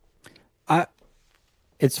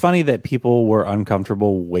 It's funny that people were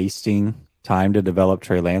uncomfortable wasting time to develop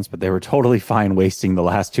Trey Lance, but they were totally fine wasting the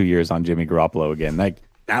last 2 years on Jimmy Garoppolo again. Like,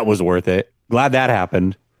 that was worth it. Glad that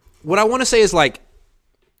happened. What I want to say is, like,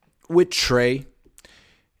 with Trey,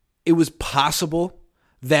 it was possible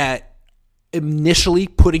that initially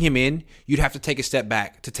putting him in, you'd have to take a step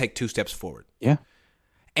back to take 2 steps forward. Yeah.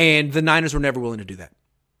 And the Niners were never willing to do that.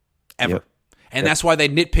 Ever. Yep. And that's why they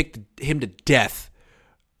nitpicked him to death.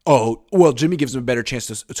 Oh, well, Jimmy gives him a better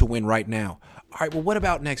chance to win right now. All right, well, what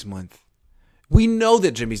about next month? We know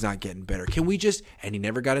that Jimmy's not getting better. Can we just... And he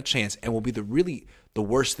never got a chance. And will be the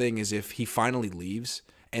worst thing is if he finally leaves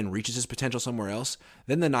and reaches his potential somewhere else,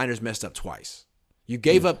 then the Niners messed up twice. You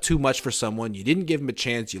gave up too much for someone. You didn't give him a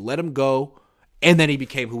chance. You let him go. And then he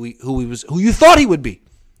became who you thought he would be.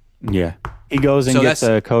 Yeah. He goes and gets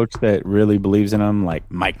a coach that really believes in him, like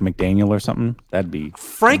Mike McDaniel or something. That'd be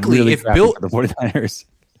frankly, really if Bill for the 49ers.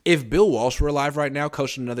 If Bill Walsh were alive right now,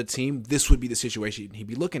 coaching another team, this would be the situation he'd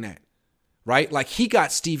be looking at. Right? Like, he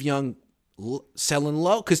got Steve Young selling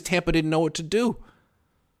low because Tampa didn't know what to do.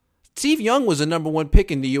 Steve Young was a number 1 pick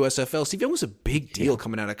in the USFL. Steve Young was a big deal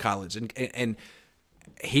coming out of college. And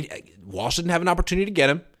Walsh didn't have an opportunity to get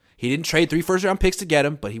him. He didn't trade 3 first-round picks to get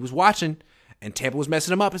him, but he was watching, and Tampa was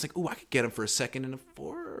messing him up. It's like, I could get him for a 2nd and a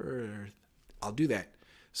 4th. I'll do that.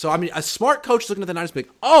 So, I mean, a smart coach looking at the Niners,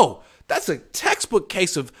 that's a textbook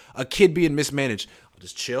case of a kid being mismanaged. I'll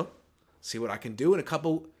just chill, see what I can do. In a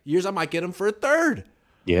couple years, I might get him for a 3rd.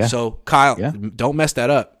 Yeah. So, Kyle, don't mess that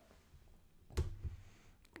up.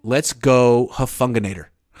 Let's go Hufunganator.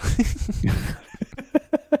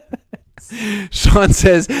 Sean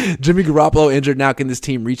says, Jimmy Garoppolo injured now. Can this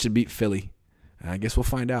team reach and beat Philly? I guess we'll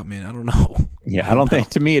find out, man. I don't know. Yeah, I don't think,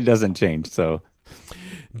 to me, it doesn't change. So,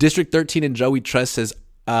 District 13 and Joey Trust says,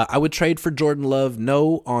 I would trade for Jordan Love.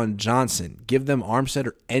 No on Johnson. Give them Armstead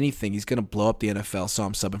or anything. He's going to blow up the NFL. So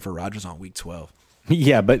I'm subbing for Rodgers on week 12.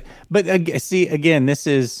 Yeah, but see, again, this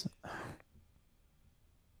is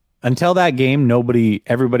until that game,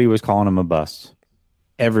 everybody was calling him a bust.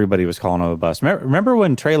 Everybody was calling him a bust. Remember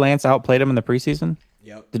when Trey Lance outplayed him in the preseason?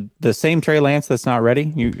 Yep. The same Trey Lance that's not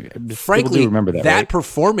ready? Frankly, remember that right?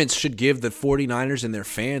 Performance should give the 49ers and their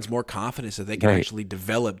fans more confidence that they can actually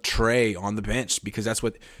develop Trey on the bench, because that's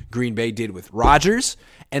what Green Bay did with Rodgers,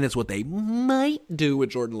 and it's what they might do with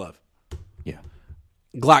Jordan Love. Yeah.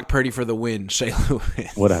 Glock Purdy for the win, Shay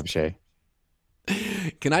Lewis. What up, Shay?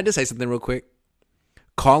 Can I just say something real quick?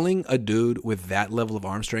 Calling a dude with that level of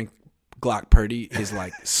arm strength Glock Purdy is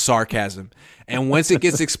like sarcasm. And once it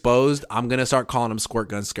gets exposed, I'm going to start calling him Squirt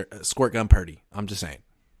Gun Purdy. I'm just saying.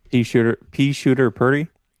 Pea shooter Purdy?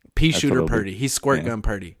 Pea shooter Purdy. He's Squirt Gun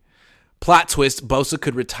Purdy. Plot twist, Bosa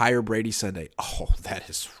could retire Brady Sunday. Oh, that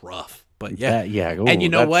is rough. But yeah. Ooh, and you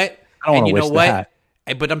know what? I don't want to wish that.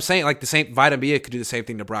 But I'm saying, like, the same Vita Vea could do the same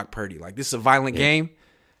thing to Brock Purdy. Like, this is a violent game.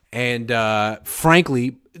 And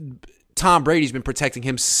frankly, Tom Brady's been protecting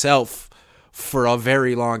himself for a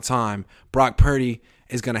very long time. Brock Purdy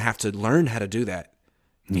is going to have to learn how to do that.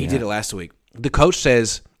 He did it last week. The coach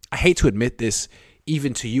says, I hate to admit this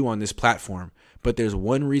even to you on this platform, but there's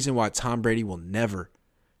one reason why Tom Brady will never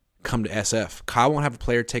come to SF. Kyle won't have a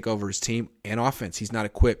player take over his team and offense. He's not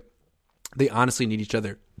equipped. They honestly need each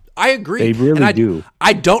other. I agree. They really do.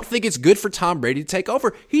 I don't think it's good for Tom Brady to take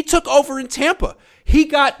over. He took over in Tampa. He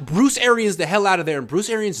got Bruce Arians the hell out of there, and Bruce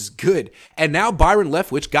Arians is good. And now Byron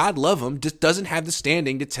Leftwich, God love him, just doesn't have the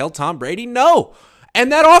standing to tell Tom Brady no.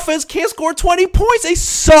 And that offense can't score 20 points. They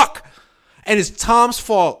suck. And it's Tom's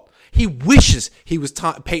fault. He wishes he was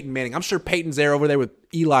Peyton Manning. I'm sure Peyton's over there with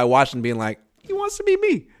Eli Washington being like, he wants to be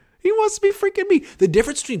me. He wants to be freaking me. The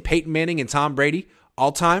difference between Peyton Manning and Tom Brady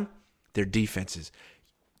all time, their defenses.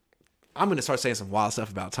 I'm going to start saying some wild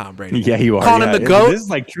stuff about Tom Brady. Yeah, you are. Calling him the GOAT. This is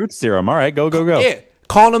like truth serum. All right, go. Yeah,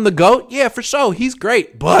 calling him the GOAT. Yeah, for sure. He's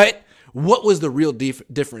great. But what was the real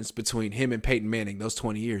difference between him and Peyton Manning those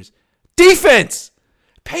 20 years? Defense.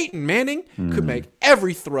 Peyton Manning could make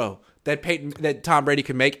every throw that Tom Brady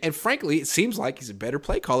could make. And frankly, it seems like he's a better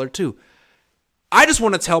play caller too. I just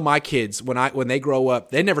want to tell my kids when they grow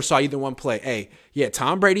up, they never saw either one play. Hey, yeah,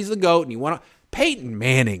 Tom Brady's the GOAT, and you want to Peyton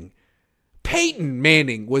Manning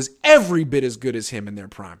was every bit as good as him in their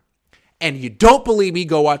prime. And you don't believe me,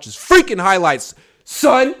 go watch his freaking highlights.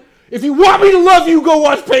 Son, if you want me to love you, go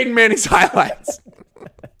watch Peyton Manning's highlights.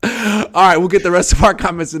 All right, we'll get the rest of our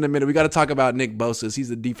comments in a minute. We got to talk about Nick Bosa. He's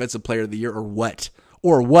the defensive player of the year or what?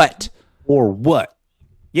 Or what?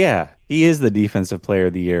 Yeah, he is the defensive player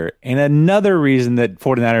of the year. And another reason that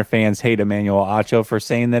 49er fans hate Emmanuel Acho for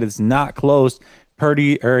saying that it's not close.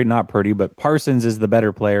 Parsons is the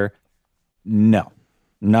better player. No,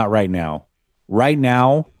 not right now. Right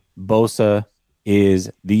now, Bosa is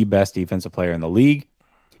the best defensive player in the league.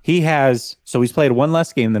 He's played one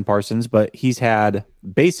less game than Parsons, but he's had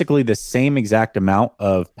basically the same exact amount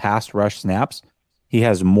of pass rush snaps. He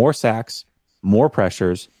has more sacks, more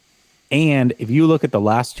pressures. And if you look at the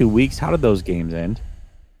last 2 weeks, how did those games end?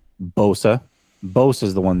 Bosa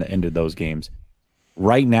is the one that ended those games.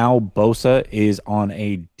 Right now, Bosa is on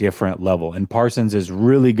a different level, and Parsons is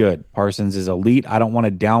really good. Parsons is elite. I don't want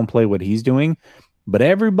to downplay what he's doing, but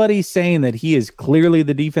everybody's saying that he is clearly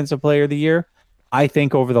the defensive player of the year. I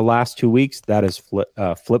think over the last 2 weeks, that is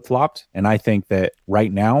flip-flopped, and I think that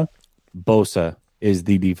right now, Bosa is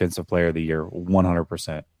the defensive player of the year,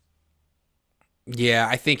 100%. Yeah,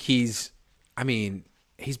 I think he's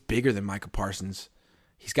bigger than Micah Parsons.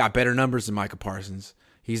 He's got better numbers than Micah Parsons.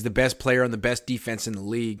 He's the best player on the best defense in the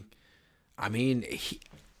league. I mean,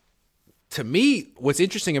 to me, what's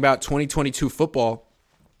interesting about 2022 football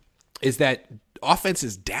is that offense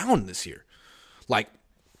is down this year. Like,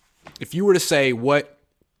 if you were to say what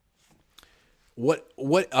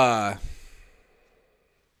I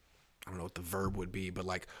don't know what the verb would be, but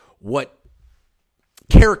like what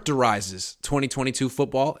characterizes 2022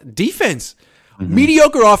 football? Defense. Mm-hmm.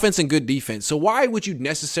 Mediocre offense and good defense. So why would you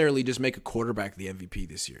necessarily just make a quarterback the MVP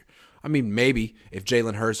this year? I mean, maybe if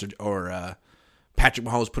Jalen Hurts or Patrick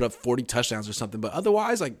Mahomes put up 40 touchdowns or something, but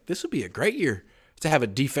otherwise, like, this would be a great year to have a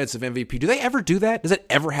defensive MVP. Do they ever do that? Does that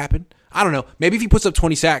ever happen? I don't know. Maybe if he puts up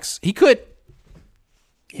 20 sacks, he could.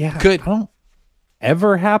 Yeah, could. I don't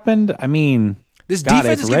ever happened. I mean, this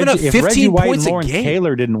defense is giving up 15 points a game.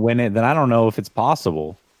 Taylor didn't win it, then I don't know if it's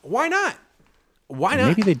possible. Why not?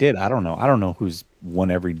 Maybe they did. I don't know. I don't know who's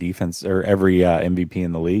won every defense or every MVP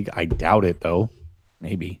in the league. I doubt it, though.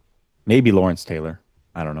 Maybe Lawrence Taylor.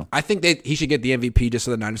 I don't know. I think that he should get the MVP just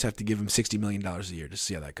so the Niners have to give him $60 million a year to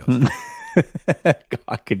see how that goes.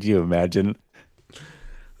 God, could you imagine?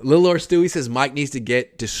 Lil Lord Stewie says Mike needs to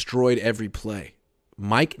get destroyed every play.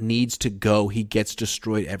 Mike needs to go. He gets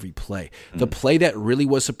destroyed every play. The play that really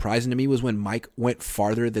was surprising to me was when Mike went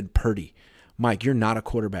farther than Purdy. Mike, you're not a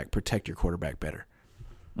quarterback. Protect your quarterback better.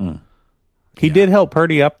 He did help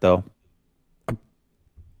Purdy up, though.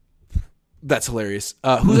 That's hilarious.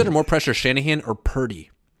 Who's under more pressure, Shanahan or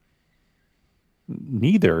Purdy?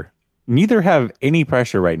 Neither have any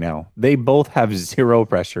pressure right now. They both have zero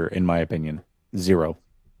pressure, in my opinion. Zero.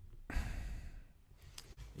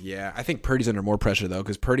 Yeah, I think Purdy's under more pressure, though,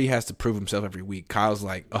 because Purdy has to prove himself every week. Kyle's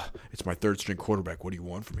like, it's my third-string quarterback. What do you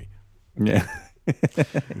want from me? Yeah.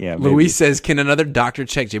 Yeah. Luis says, can another doctor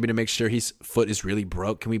check Jimmy to make sure his foot is really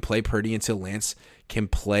broke? Can we play Purdy until Lance can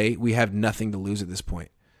play? We have nothing to lose at this point.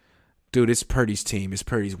 Dude, it's Purdy's team. It's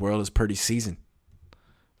Purdy's world. It's Purdy's season.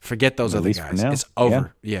 Forget those other guys. It's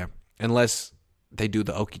over. Yeah. Unless they do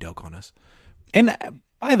the okey doke on us. And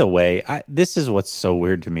by the way, this is what's so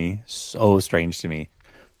weird to me, so strange to me.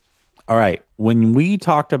 All right, when we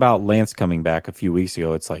talked about Lance coming back a few weeks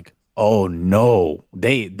ago, it's like, oh no,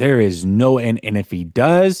 there is no, and if he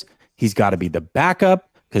does, he's got to be the backup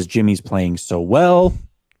because Jimmy's playing so well.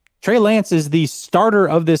 Trey Lance is the starter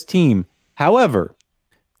of this team. However,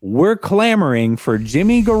 we're clamoring for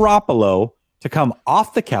Jimmy Garoppolo to come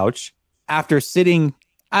off the couch after sitting,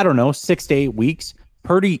 I don't know, 6 to 8 weeks.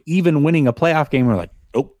 Purdy even winning a playoff game. We're like,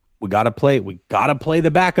 nope, we got to play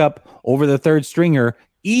the backup over the third stringer,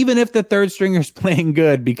 even if the third stringer's playing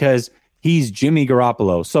good because he's Jimmy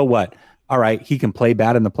Garoppolo. So what? All right, he can play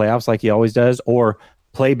bad in the playoffs like he always does, or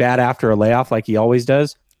play bad after a layoff like he always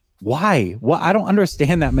does. Why? Well, I don't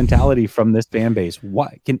understand that mentality from this fan base.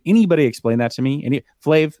 Why? Can anybody explain that to me?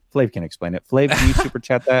 Flav can explain it. Flav, can you super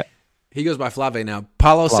chat that? He goes by Flave now.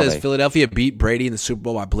 Paulo says Philadelphia beat Brady in the Super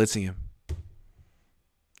Bowl by blitzing him.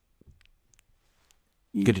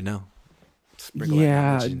 Good to know.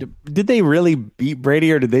 Yeah. Did they really beat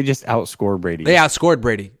Brady or did they just outscore Brady? They outscored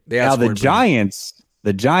Brady. Now the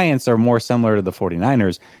Giants are more similar to the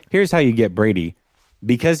 49ers. Here's how you get Brady.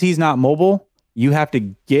 Because he's not mobile, you have to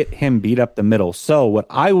get him beat up the middle. So what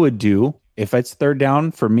I would do, if it's third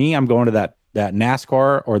down, for me, I'm going to that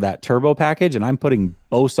NASCAR or that turbo package, and I'm putting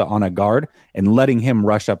Bosa on a guard and letting him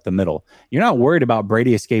rush up the middle. You're not worried about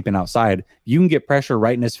Brady escaping outside. You can get pressure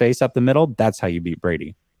right in his face up the middle. That's how you beat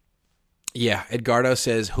Brady. Yeah, Edgardo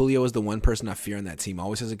says Julio is the one person I fear on that team.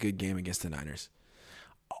 Always has a good game against the Niners.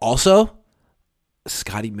 Also,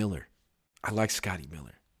 Scotty Miller. I like Scotty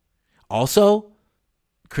Miller. Also,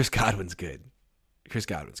 Chris Godwin's good.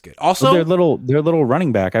 Also, their little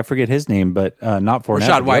running back. I forget his name, but not Fournette.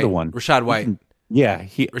 Rashad White. The other one. Rashad White. Yeah,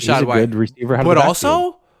 he's a good receiver. But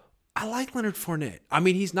also, I like Leonard Fournette. I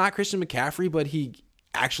mean, he's not Christian McCaffrey, but he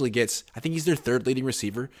actually gets. I think he's their third leading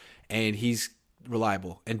receiver, and he's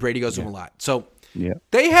reliable. And Brady goes to him a lot. So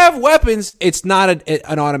they have weapons. It's not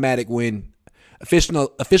an automatic win. Official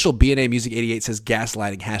BNA Music 88 says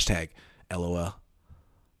gaslighting hashtag LOL.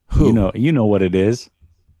 Who? You know what it is.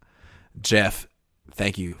 Jeff,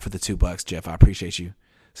 thank you for the $2, Jeff. I appreciate you.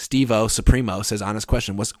 Steve-O Supremo says, honest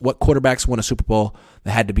question, what quarterbacks won a Super Bowl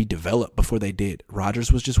that had to be developed before they did?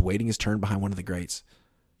 Rodgers was just waiting his turn behind one of the greats.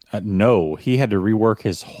 No, he had to rework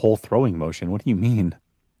his whole throwing motion. What do you mean?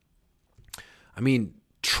 I mean,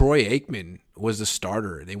 Troy Aikman was the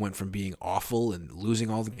starter. They went from being awful and losing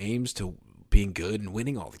all the games to being good and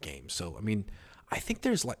winning all the games. So, I mean, I think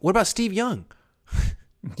there's what about Steve Young?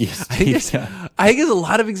 Yes, I think there's a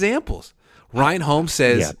lot of examples. Ryan Holmes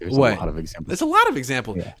says, there's a lot of examples. There's a lot of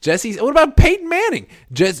examples. Yeah. What about Peyton Manning?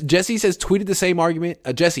 Jesse says, tweeted the same argument.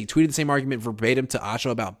 Jesse tweeted the same argument verbatim to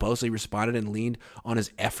Asho about Bosa. He responded and leaned on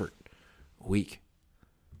his effort. Weak.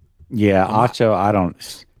 Yeah, Acho, I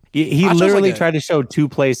don't. He literally tried to show two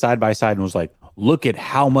plays side by side and was like, look at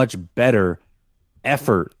how much better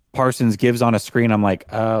effort Parsons gives on a screen. I'm like,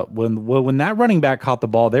 when that running back caught the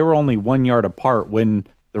ball, they were only 1 yard apart. When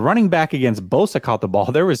the running back against Bosa caught the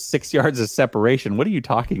ball, there was 6 yards of separation. What are you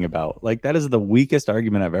talking about? Like, that is the weakest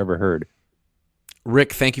argument I've ever heard.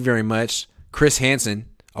 Rick, thank you very much. Chris Hansen,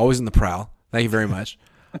 always in the prowl. Thank you very much.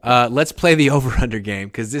 Let's play the over-under game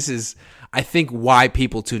because this is, I think, why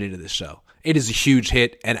people tune into this show. It is a huge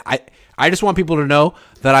hit, and I just want people to know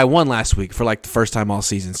that I won last week for like the first time all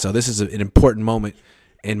season. So this is an important moment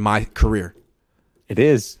in my career. It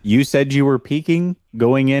is. You said you were peaking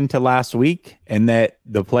going into last week and that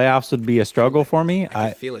the playoffs would be a struggle for me.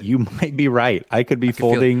 I feel it. You might be right. I could be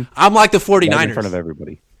folding. I'm like the 49ers. In front of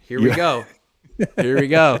everybody. Here we go. Here we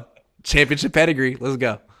go. Championship pedigree. Let's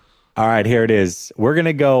go. All right, here it is. We're going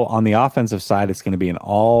to go on the offensive side. It's going to be an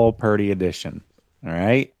all Purdy edition. All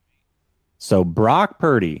right. So Brock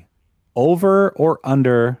Purdy, over or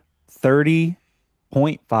under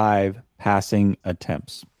 30.5 passing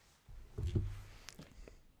attempts?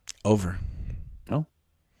 Over. No.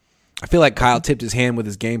 I feel like Kyle tipped his hand with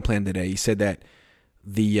his game plan today. He said that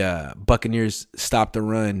the Buccaneers stopped the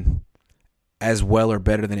run as well or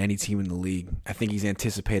better than any team in the league. I think he's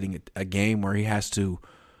anticipating a game where he has to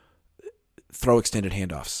throw extended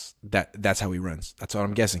handoffs. That's how he runs. That's what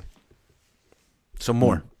I'm guessing. So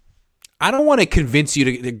more. I don't want to convince you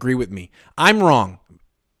to agree with me. I'm wrong.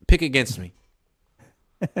 Pick against me.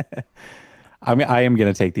 I mean, I am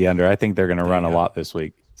going to take the under. I think they're going to run a lot this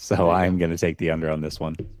week. So I am going to take the under on this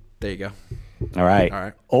one. There you go. All right. All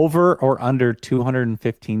right. Over or under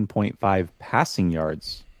 215.5 passing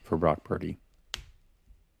yards for Brock Purdy?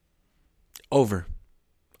 Over.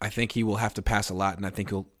 I think he will have to pass a lot, and I think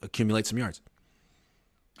he'll accumulate some yards.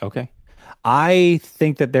 Okay. I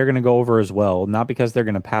think that they're going to go over as well, not because they're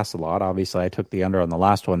going to pass a lot. Obviously, I took the under on the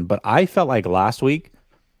last one, but I felt like last week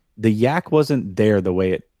the yak wasn't there the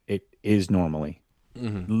way it is normally.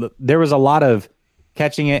 Mm-hmm. There was a lot of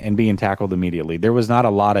catching it and being tackled immediately. There was not a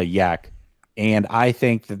lot of yak, and I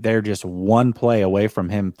think that they're just one play away from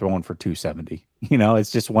him throwing for 270.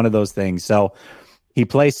 It's just one of those things. So he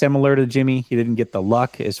plays similar to Jimmy. He didn't get the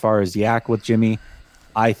luck as far as yak with Jimmy.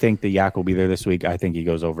 I think the yak will be there this week. I think he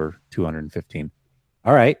goes over 215.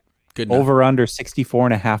 All right. Good enough. Over under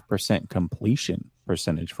 64.5% completion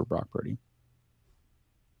percentage for Brock Purdy.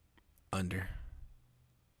 Under.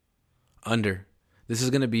 This is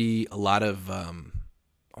going to be a lot of, I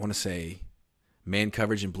want to say, man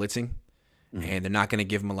coverage and blitzing, and they're not going to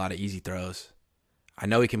give him a lot of easy throws. I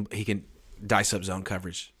know he can dice up zone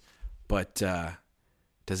coverage, but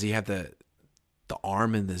does he have the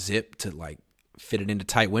arm and the zip to like fit it into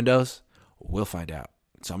tight windows? We'll find out.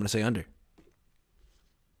 So I'm going to say under.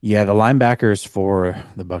 Yeah, the linebackers for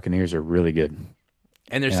the Buccaneers are really good.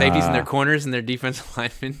 And their safeties and their corners and their defensive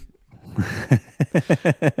linemen.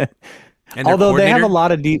 And although they have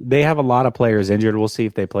a lot of players injured. We'll see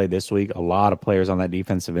if they play this week. A lot of players on that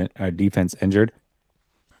defense injured.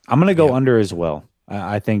 I'm going to go under as well.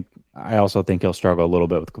 I also think he'll struggle a little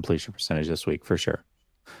bit with completion percentage this week for sure.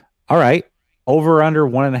 All right. Over under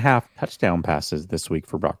 1.5 touchdown passes this week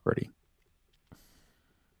for Brock Purdy.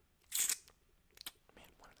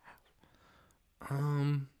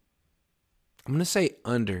 I'm going to say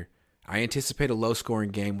under. I anticipate a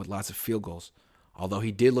low-scoring game with lots of field goals, although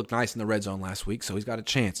he did look nice in the red zone last week, so he's got a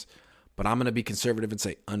chance. But I'm going to be conservative and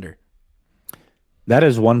say under. That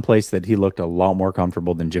is one place that he looked a lot more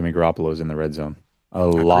comfortable than Jimmy Garoppolo's in the red zone. A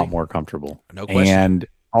lot more comfortable. No question. And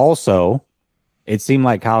also, it seemed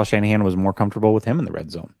like Kyle Shanahan was more comfortable with him in the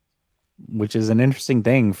red zone, which is an interesting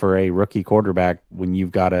thing for a rookie quarterback when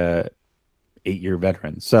you've got a 8-year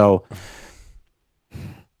veteran. So,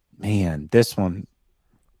 man, this one,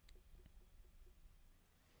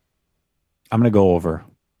 I'm going to go over.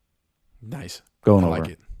 Nice. Going over.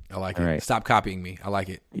 I like it. Right. Stop copying me. I like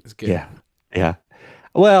it. It's good. Yeah.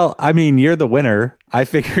 Well, I mean, you're the winner. I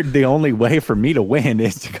figured the only way for me to win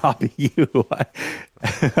is to copy you.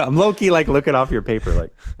 I'm low-key like looking off your paper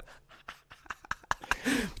like.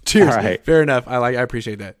 Cheers. Right. Fair enough. I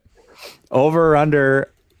appreciate that. Over or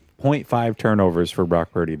under 0.5 turnovers for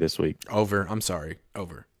Brock Purdy this week. Over. I'm sorry.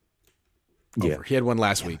 Over. Yeah. He had one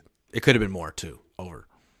last week. It could have been more too. Over.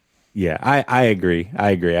 Yeah, I agree.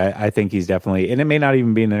 I think he's definitely, and it may not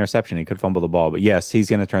even be an interception. He could fumble the ball, but yes, he's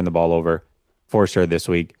going to turn the ball over for sure this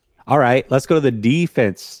week. All right, let's go to the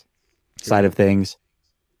defense side of things.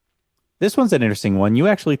 This one's an interesting one. You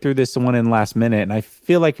actually threw this one in last minute, and I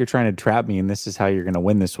feel like you're trying to trap me, and this is how you're going to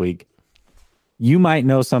win this week. You might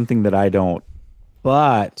know something that I don't,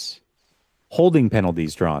 but holding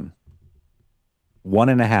penalties drawn.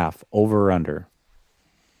 1.5, over or under.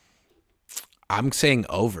 I'm saying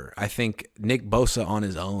over. I think Nick Bosa on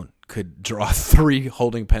his own could draw 3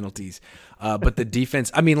 holding penalties. But the defense,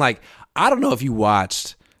 I mean, like, I don't know if you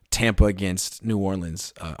watched Tampa against New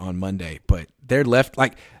Orleans on Monday, but they're left,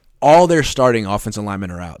 like, all their starting offensive linemen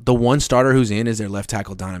are out. The one starter who's in is their left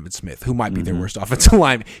tackle, Donovan Smith, who might be their worst offensive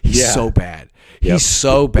lineman. He's so bad. Yep. He's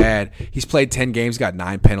so bad. He's played 10 games, got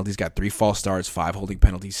 9 penalties, got 3 false starts, 5 holding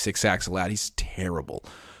penalties, 6 sacks allowed. He's terrible.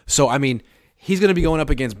 So, I mean, he's going to be going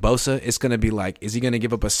up against Bosa. It's going to be like, is he going to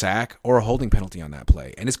give up a sack or a holding penalty on that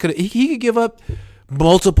play? And he could give up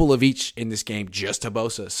multiple of each in this game just to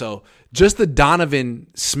Bosa. So just the Donovan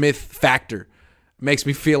Smith factor makes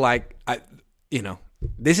me feel like,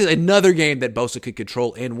 this is another game that Bosa could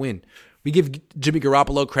control and win. We give Jimmy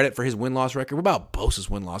Garoppolo credit for his win-loss record. What about Bosa's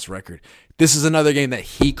win-loss record? This is another game that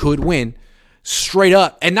he could win straight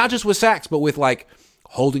up. And not just with sacks, but with like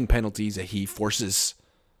holding penalties that he forces.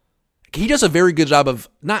 He does a very good job of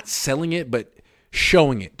not selling it, but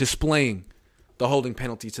showing it, displaying the holding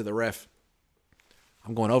penalty to the ref.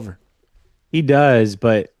 I'm going over. He does,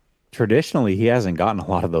 but traditionally he hasn't gotten a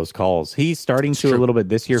lot of those calls. He's starting to a little bit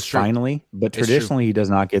this year finally, but traditionally he does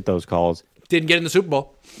not get those calls. Didn't get in the Super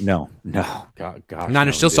Bowl. No. Gosh.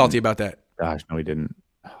 Niners still salty about that. Gosh, no, he didn't.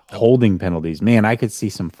 Holding penalties. Man, I could see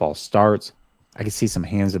some false starts. I could see some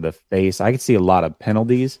hands to the face. I could see a lot of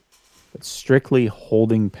penalties. But strictly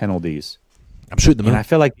holding penalties. I'm shooting the moon. And I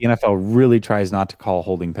feel like the NFL really tries not to call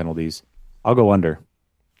holding penalties. I'll go under.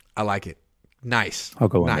 I like it. Nice. I'll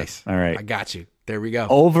go nice. Under. All right. I got you. There we go.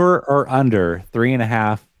 Over or under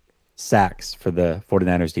 3.5 sacks for the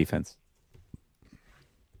 49ers defense.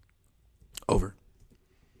 Over.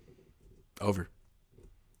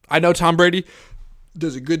 I know Tom Brady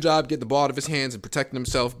does a good job getting the ball out of his hands and protecting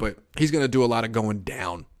himself, but he's going to do a lot of going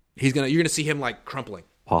down. You're going to see him like crumpling.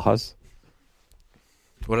 Pause.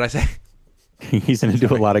 What did I say? He's going to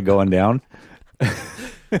do a lot of going down.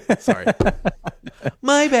 Sorry.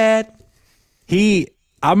 My bad.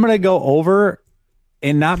 I'm going to go over,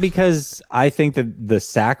 and not because I think that the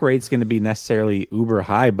sack rate's going to be necessarily uber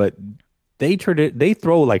high, but they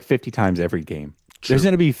throw like 50 times every game. True. There's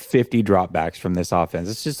going to be 50 dropbacks from this offense.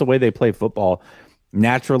 It's just the way they play football.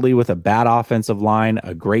 Naturally, with a bad offensive line,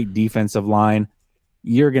 a great defensive line,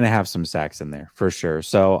 you're going to have some sacks in there for sure.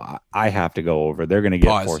 So I have to go over. They're going to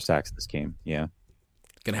get 4 sacks this game. Yeah.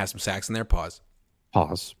 Going to have some sacks in there. Pause.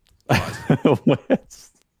 Pause.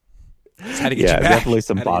 Definitely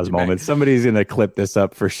some pause moments. Somebody's going to clip this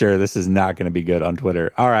up for sure. This is not going to be good on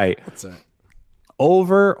Twitter. All right. What's that?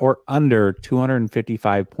 Over or under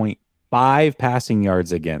 255.5 passing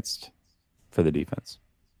yards against for the defense.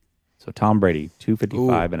 So Tom Brady,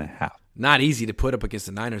 255 and a half. Not easy to put up against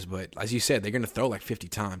the Niners, but as you said, they're going to throw like 50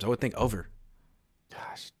 times. I would think over.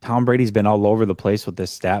 Gosh, Tom Brady's been all over the place with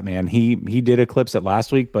this stat, man. He did eclipse it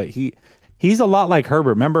last week, but he's a lot like Herbert.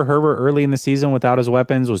 Remember Herbert early in the season without his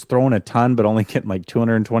weapons was throwing a ton, but only getting like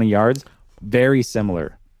 220 yards? Very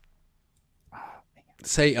similar.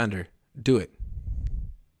 Say under. Do it.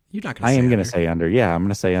 You're not going to say I am under. going to say under. Yeah, I'm going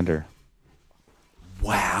to say under.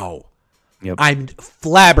 Wow. Yep. I'm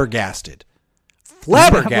flabbergasted.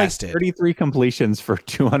 Flabbergasted. Like 33 completions for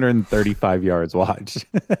 235 yards. Watch.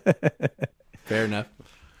 Fair enough.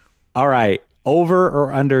 All right. Over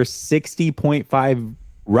or under 60.5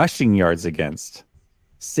 rushing yards against.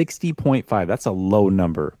 60.5. That's a low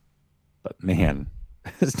number. But man,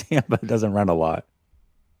 this Tampa doesn't run a lot.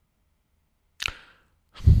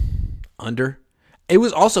 Under. It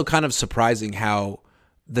was also kind of surprising how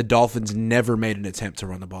the Dolphins never made an attempt to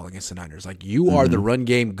run the ball against the Niners. Like, you are the run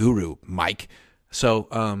game guru, Mike. So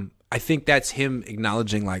I think that's him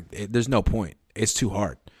acknowledging, like, there's no point. It's too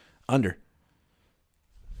hard. Under.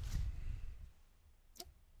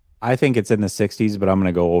 I think it's in the 60s, but I'm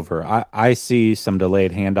going to go over. I see some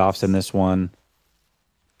delayed handoffs in this one.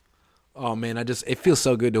 Oh, man, it feels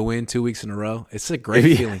so good to win 2 weeks in a row. It's a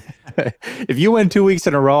great feeling. If you win 2 weeks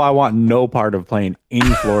in a row, I want no part of playing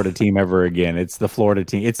any Florida team ever again. It's the Florida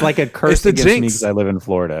team. It's like a curse against me because I live in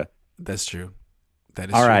Florida. That's true. That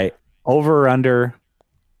is all true. Right. Over or under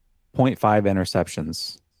 0.5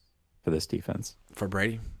 interceptions for this defense. For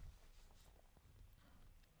Brady?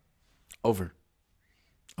 Over.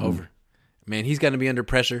 Man, he's going to be under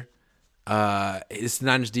pressure. This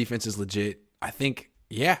Niners defense is legit. I think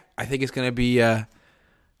it's going to be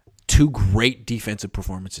 2 great defensive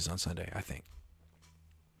performances on Sunday, I think.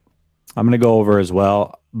 I'm going to go over as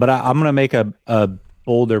well, but I'm going to make a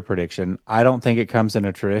bolder prediction. I don't think it comes in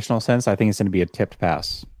a traditional sense. I think it's going to be a tipped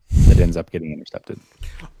pass that ends up getting intercepted.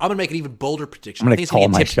 I'm going to make an even bolder prediction. I'm going to call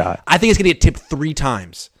my shot. I think it's going to get tipped 3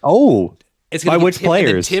 times. Oh, it's going by which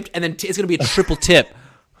players? And then it's going to be a triple tip.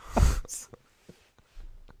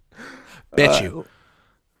 Bet you.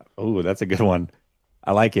 Oh, that's a good one.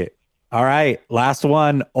 I like it. All right, last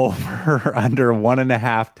one. Over under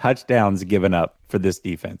 1.5 touchdowns given up for this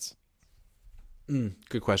defense.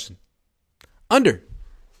 Good question. Under.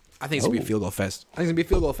 I think it's going to be a field goal fest.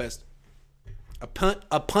 A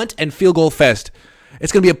punt and field goal fest.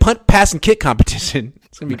 It's going to be a punt, pass, and kick competition.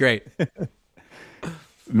 It's going to be great.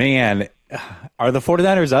 Man, are the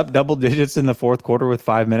 49ers up double digits in the fourth quarter with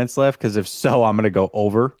 5 minutes left? Because if so, I'm going to go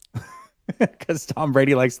over. Because Tom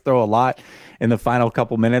Brady likes to throw a lot in the final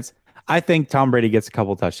couple minutes. I think Tom Brady gets a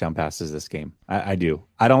couple touchdown passes this game. I do.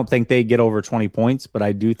 I don't think they get over 20 points, but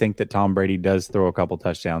I do think that Tom Brady does throw a couple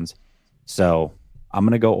touchdowns. So I'm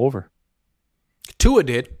going to go over. Tua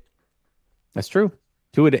did. That's true.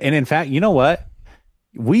 Tua did. And in fact, you know what?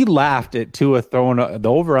 We laughed at Tua throwing the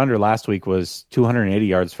over-under last week was 280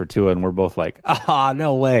 yards for Tua, and we're both like,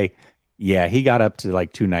 no way. Yeah, he got up to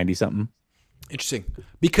like 290 something. Interesting.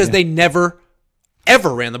 Because they never,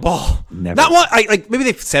 ever ran the ball. Never. Not one. Maybe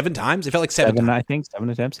they 7 times. It felt like 7 times. I think 7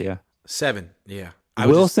 attempts, yeah. 7, yeah.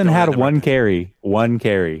 Wilson had one carry.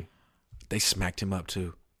 They smacked him up,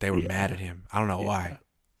 too. They were mad at him. I don't know why.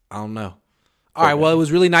 I don't know. All right, well, it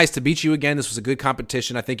was really nice to beat you again. This was a good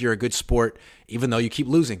competition. I think you're a good sport, even though you keep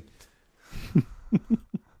losing.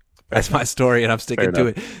 That's my story, and I'm sticking to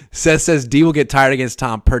it. Seth says D will get tired against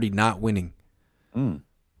Tom Purdy not winning.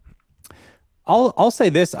 I'll say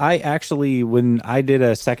this. I actually, when I did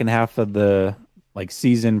a second half of the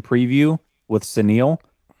season preview with Sunil,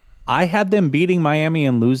 I had them beating Miami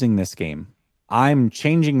and losing this game. I'm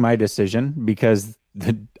changing my decision because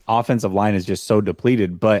the offensive line is just so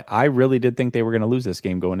depleted. But I really did think they were going to lose this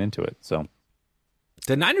game going into it. So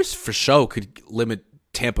the Niners for sure could limit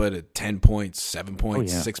Tampa to 10 points, 7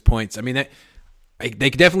 points, 6 points. I mean, they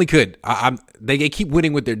definitely could. They keep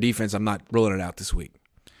winning with their defense. I'm not rolling it out this week.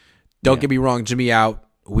 Don't get me wrong, Jimmy out.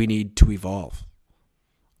 We need to evolve.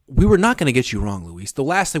 We were not going to get you wrong, Luis. The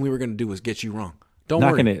last thing we were going to do was get you wrong. Don't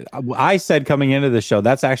worry. I said coming into the show,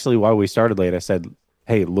 that's actually why we started late. I said,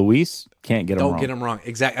 hey, Luis can't get him wrong. Don't get him wrong.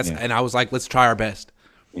 Exactly. And I was like, let's try our best.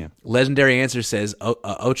 Yeah. Legendary Answer says,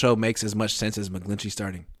 Ocho makes as much sense as McGlinchey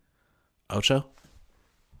starting. Ocho?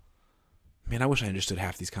 Man, I wish I understood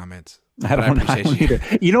half these comments. I don't either.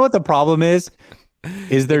 You know what the problem is?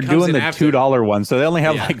 They're doing the $2 one, so they only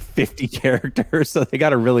have like 50 characters, so they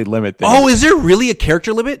got to really limit them. Oh, is there really a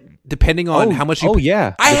character limit depending on how much you? Oh,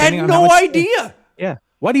 yeah. I had no idea. Yeah.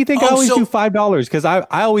 Why do you think I always do $5? Because I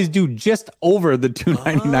always do just over the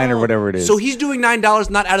 $2.99 or whatever it is. So he's doing $9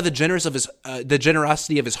 not out of the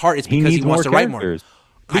generosity of his heart. It's because he wants to write more.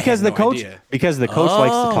 Because the coach likes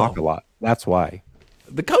to talk a lot. That's why.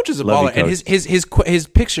 The coach is a baller, and his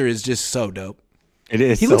picture is just so dope. It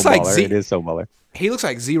is. He looks like it is so baller. He looks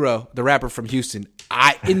like Zero, the rapper from Houston.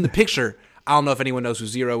 In the picture, I don't know if anyone knows who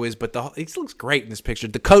Zero is, but he looks great in this picture.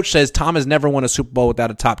 The coach says Tom has never won a Super Bowl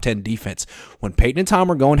without a top 10 defense. When Peyton and Tom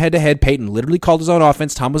were going head to head, Peyton literally called his own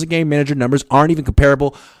offense. Tom was a game manager. Numbers aren't even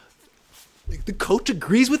comparable. The coach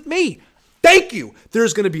agrees with me. Thank you.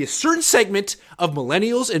 There's going to be a certain segment of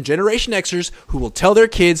millennials and Generation Xers who will tell their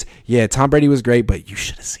kids, yeah, Tom Brady was great, but you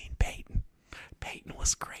should have seen Peyton. Peyton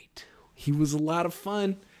was great too. He was a lot of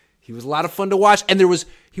fun. He was a lot of fun to watch, and he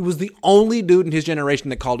was the only dude in his generation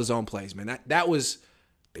that called his own plays, man. It was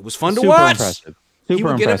fun to watch. Impressive.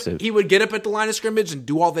 Super impressive. He would get up at the line of scrimmage and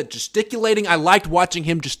do all that gesticulating. I liked watching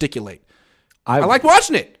him gesticulate. I liked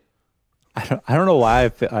watching it. I don't know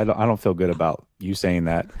why I don't feel good about you saying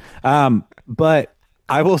that. But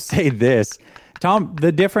I will say this.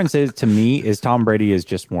 The difference is to me is Tom Brady is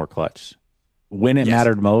just more clutch. When it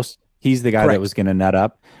mattered most, he's the guy that was going to nut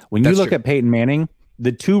up. When you look at Peyton Manning,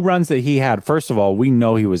 the 2 runs that he had, first of all, we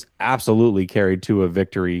know he was absolutely carried to a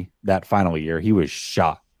victory that final year. He was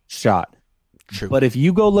shot. True. But if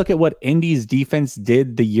you go look at what Indy's defense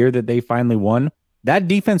did the year that they finally won, that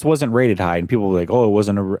defense wasn't rated high. And people were like, oh, it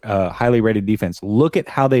wasn't a highly rated defense. Look at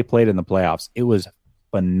how they played in the playoffs. It was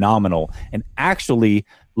phenomenal. And actually,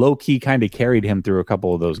 low-key kind of carried him through a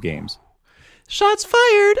couple of those games. Shots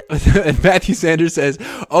fired. And Matthew Sanders says,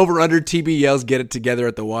 over under TB yells, get it together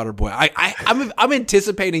at the water boy. I'm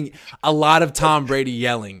anticipating a lot of Tom Brady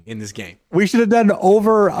yelling in this game. We should have done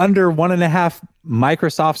over under 1.5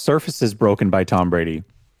 Microsoft Surfaces broken by Tom Brady.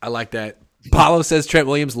 I like that. Paulo says Trent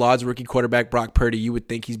Williams, Lod's rookie quarterback, Brock Purdy. You would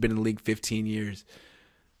think he's been in the league 15 years.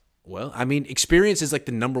 Well, I mean, experience is like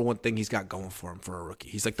the number one thing he's got going for him for a rookie.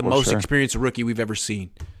 He's like the most experienced rookie we've ever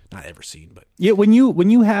seen. Not ever seen, but yeah. When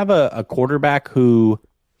you have a quarterback who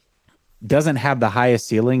doesn't have the highest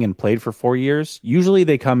ceiling and played for 4 years, usually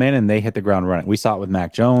they come in and they hit the ground running. We saw it with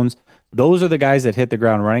Mac Jones. Those are the guys that hit the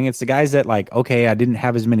ground running. It's the guys that like, okay, I didn't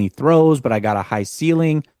have as many throws, but I got a high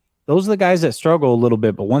ceiling. Those are the guys that struggle a little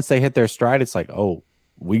bit, but once they hit their stride, it's like, oh,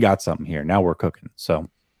 we got something here. Now we're cooking. So,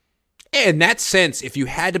 in that sense, if you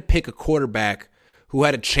had to pick a quarterback who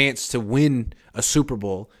had a chance to win a Super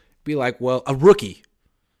Bowl, be like, well, a rookie.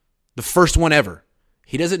 The first one ever.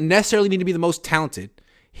 He doesn't necessarily need to be the most talented.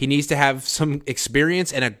 He needs to have some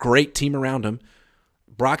experience and a great team around him.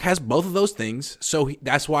 Brock has both of those things, so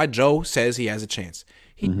that's why Joe says he has a chance.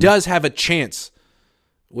 He does have a chance,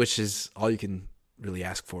 which is all you can really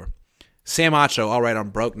ask for. Sam Acho, all right,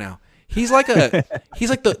 I'm broke now. He's like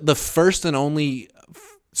the first and only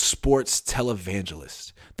sports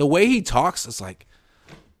televangelist. The way he talks is like,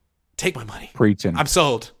 take my money. Preaching. I'm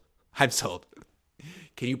sold.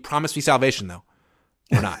 Can you promise me salvation, though?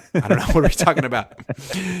 Or not? I don't know. What are we talking about?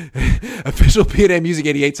 Official PNA Music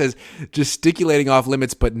 88 says, gesticulating off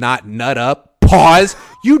limits, but not nut up. Pause.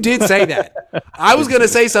 You did say that. I was going to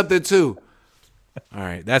say something, too. All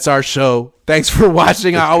right. That's our show. Thanks for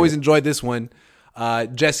watching. I always enjoyed this one.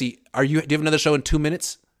 Jesse, do you have another show in 2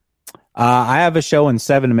 minutes? I have a show in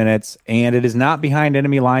 7 minutes, and it is not behind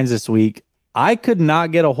enemy lines this week. I could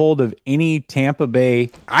not get a hold of any Tampa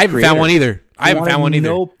Bay. I haven't found one either.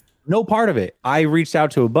 No part of it. I reached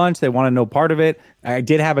out to a bunch. They wanted no part of it. I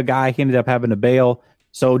did have a guy. He ended up having to bail.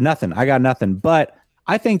 So nothing. I got nothing. But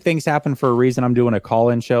I think things happen for a reason. I'm doing a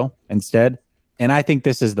call-in show instead. And I think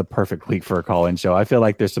this is the perfect week for a call-in show. I feel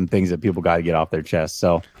like there's some things that people got to get off their chest.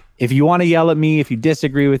 So if you want to yell at me, if you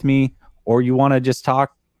disagree with me, or you want to just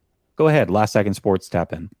talk, go ahead. Last Second Sports,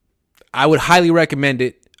 tap in. I would highly recommend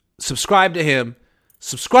it. subscribe to him,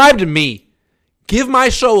 subscribe to me, give my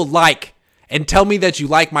show a like, and tell me that you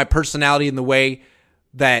like my personality and the way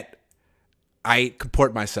that I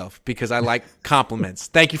comport myself, because I like compliments.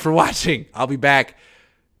 Thank you for watching. I'll be back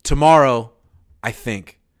tomorrow, I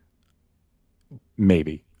think.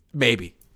 Maybe.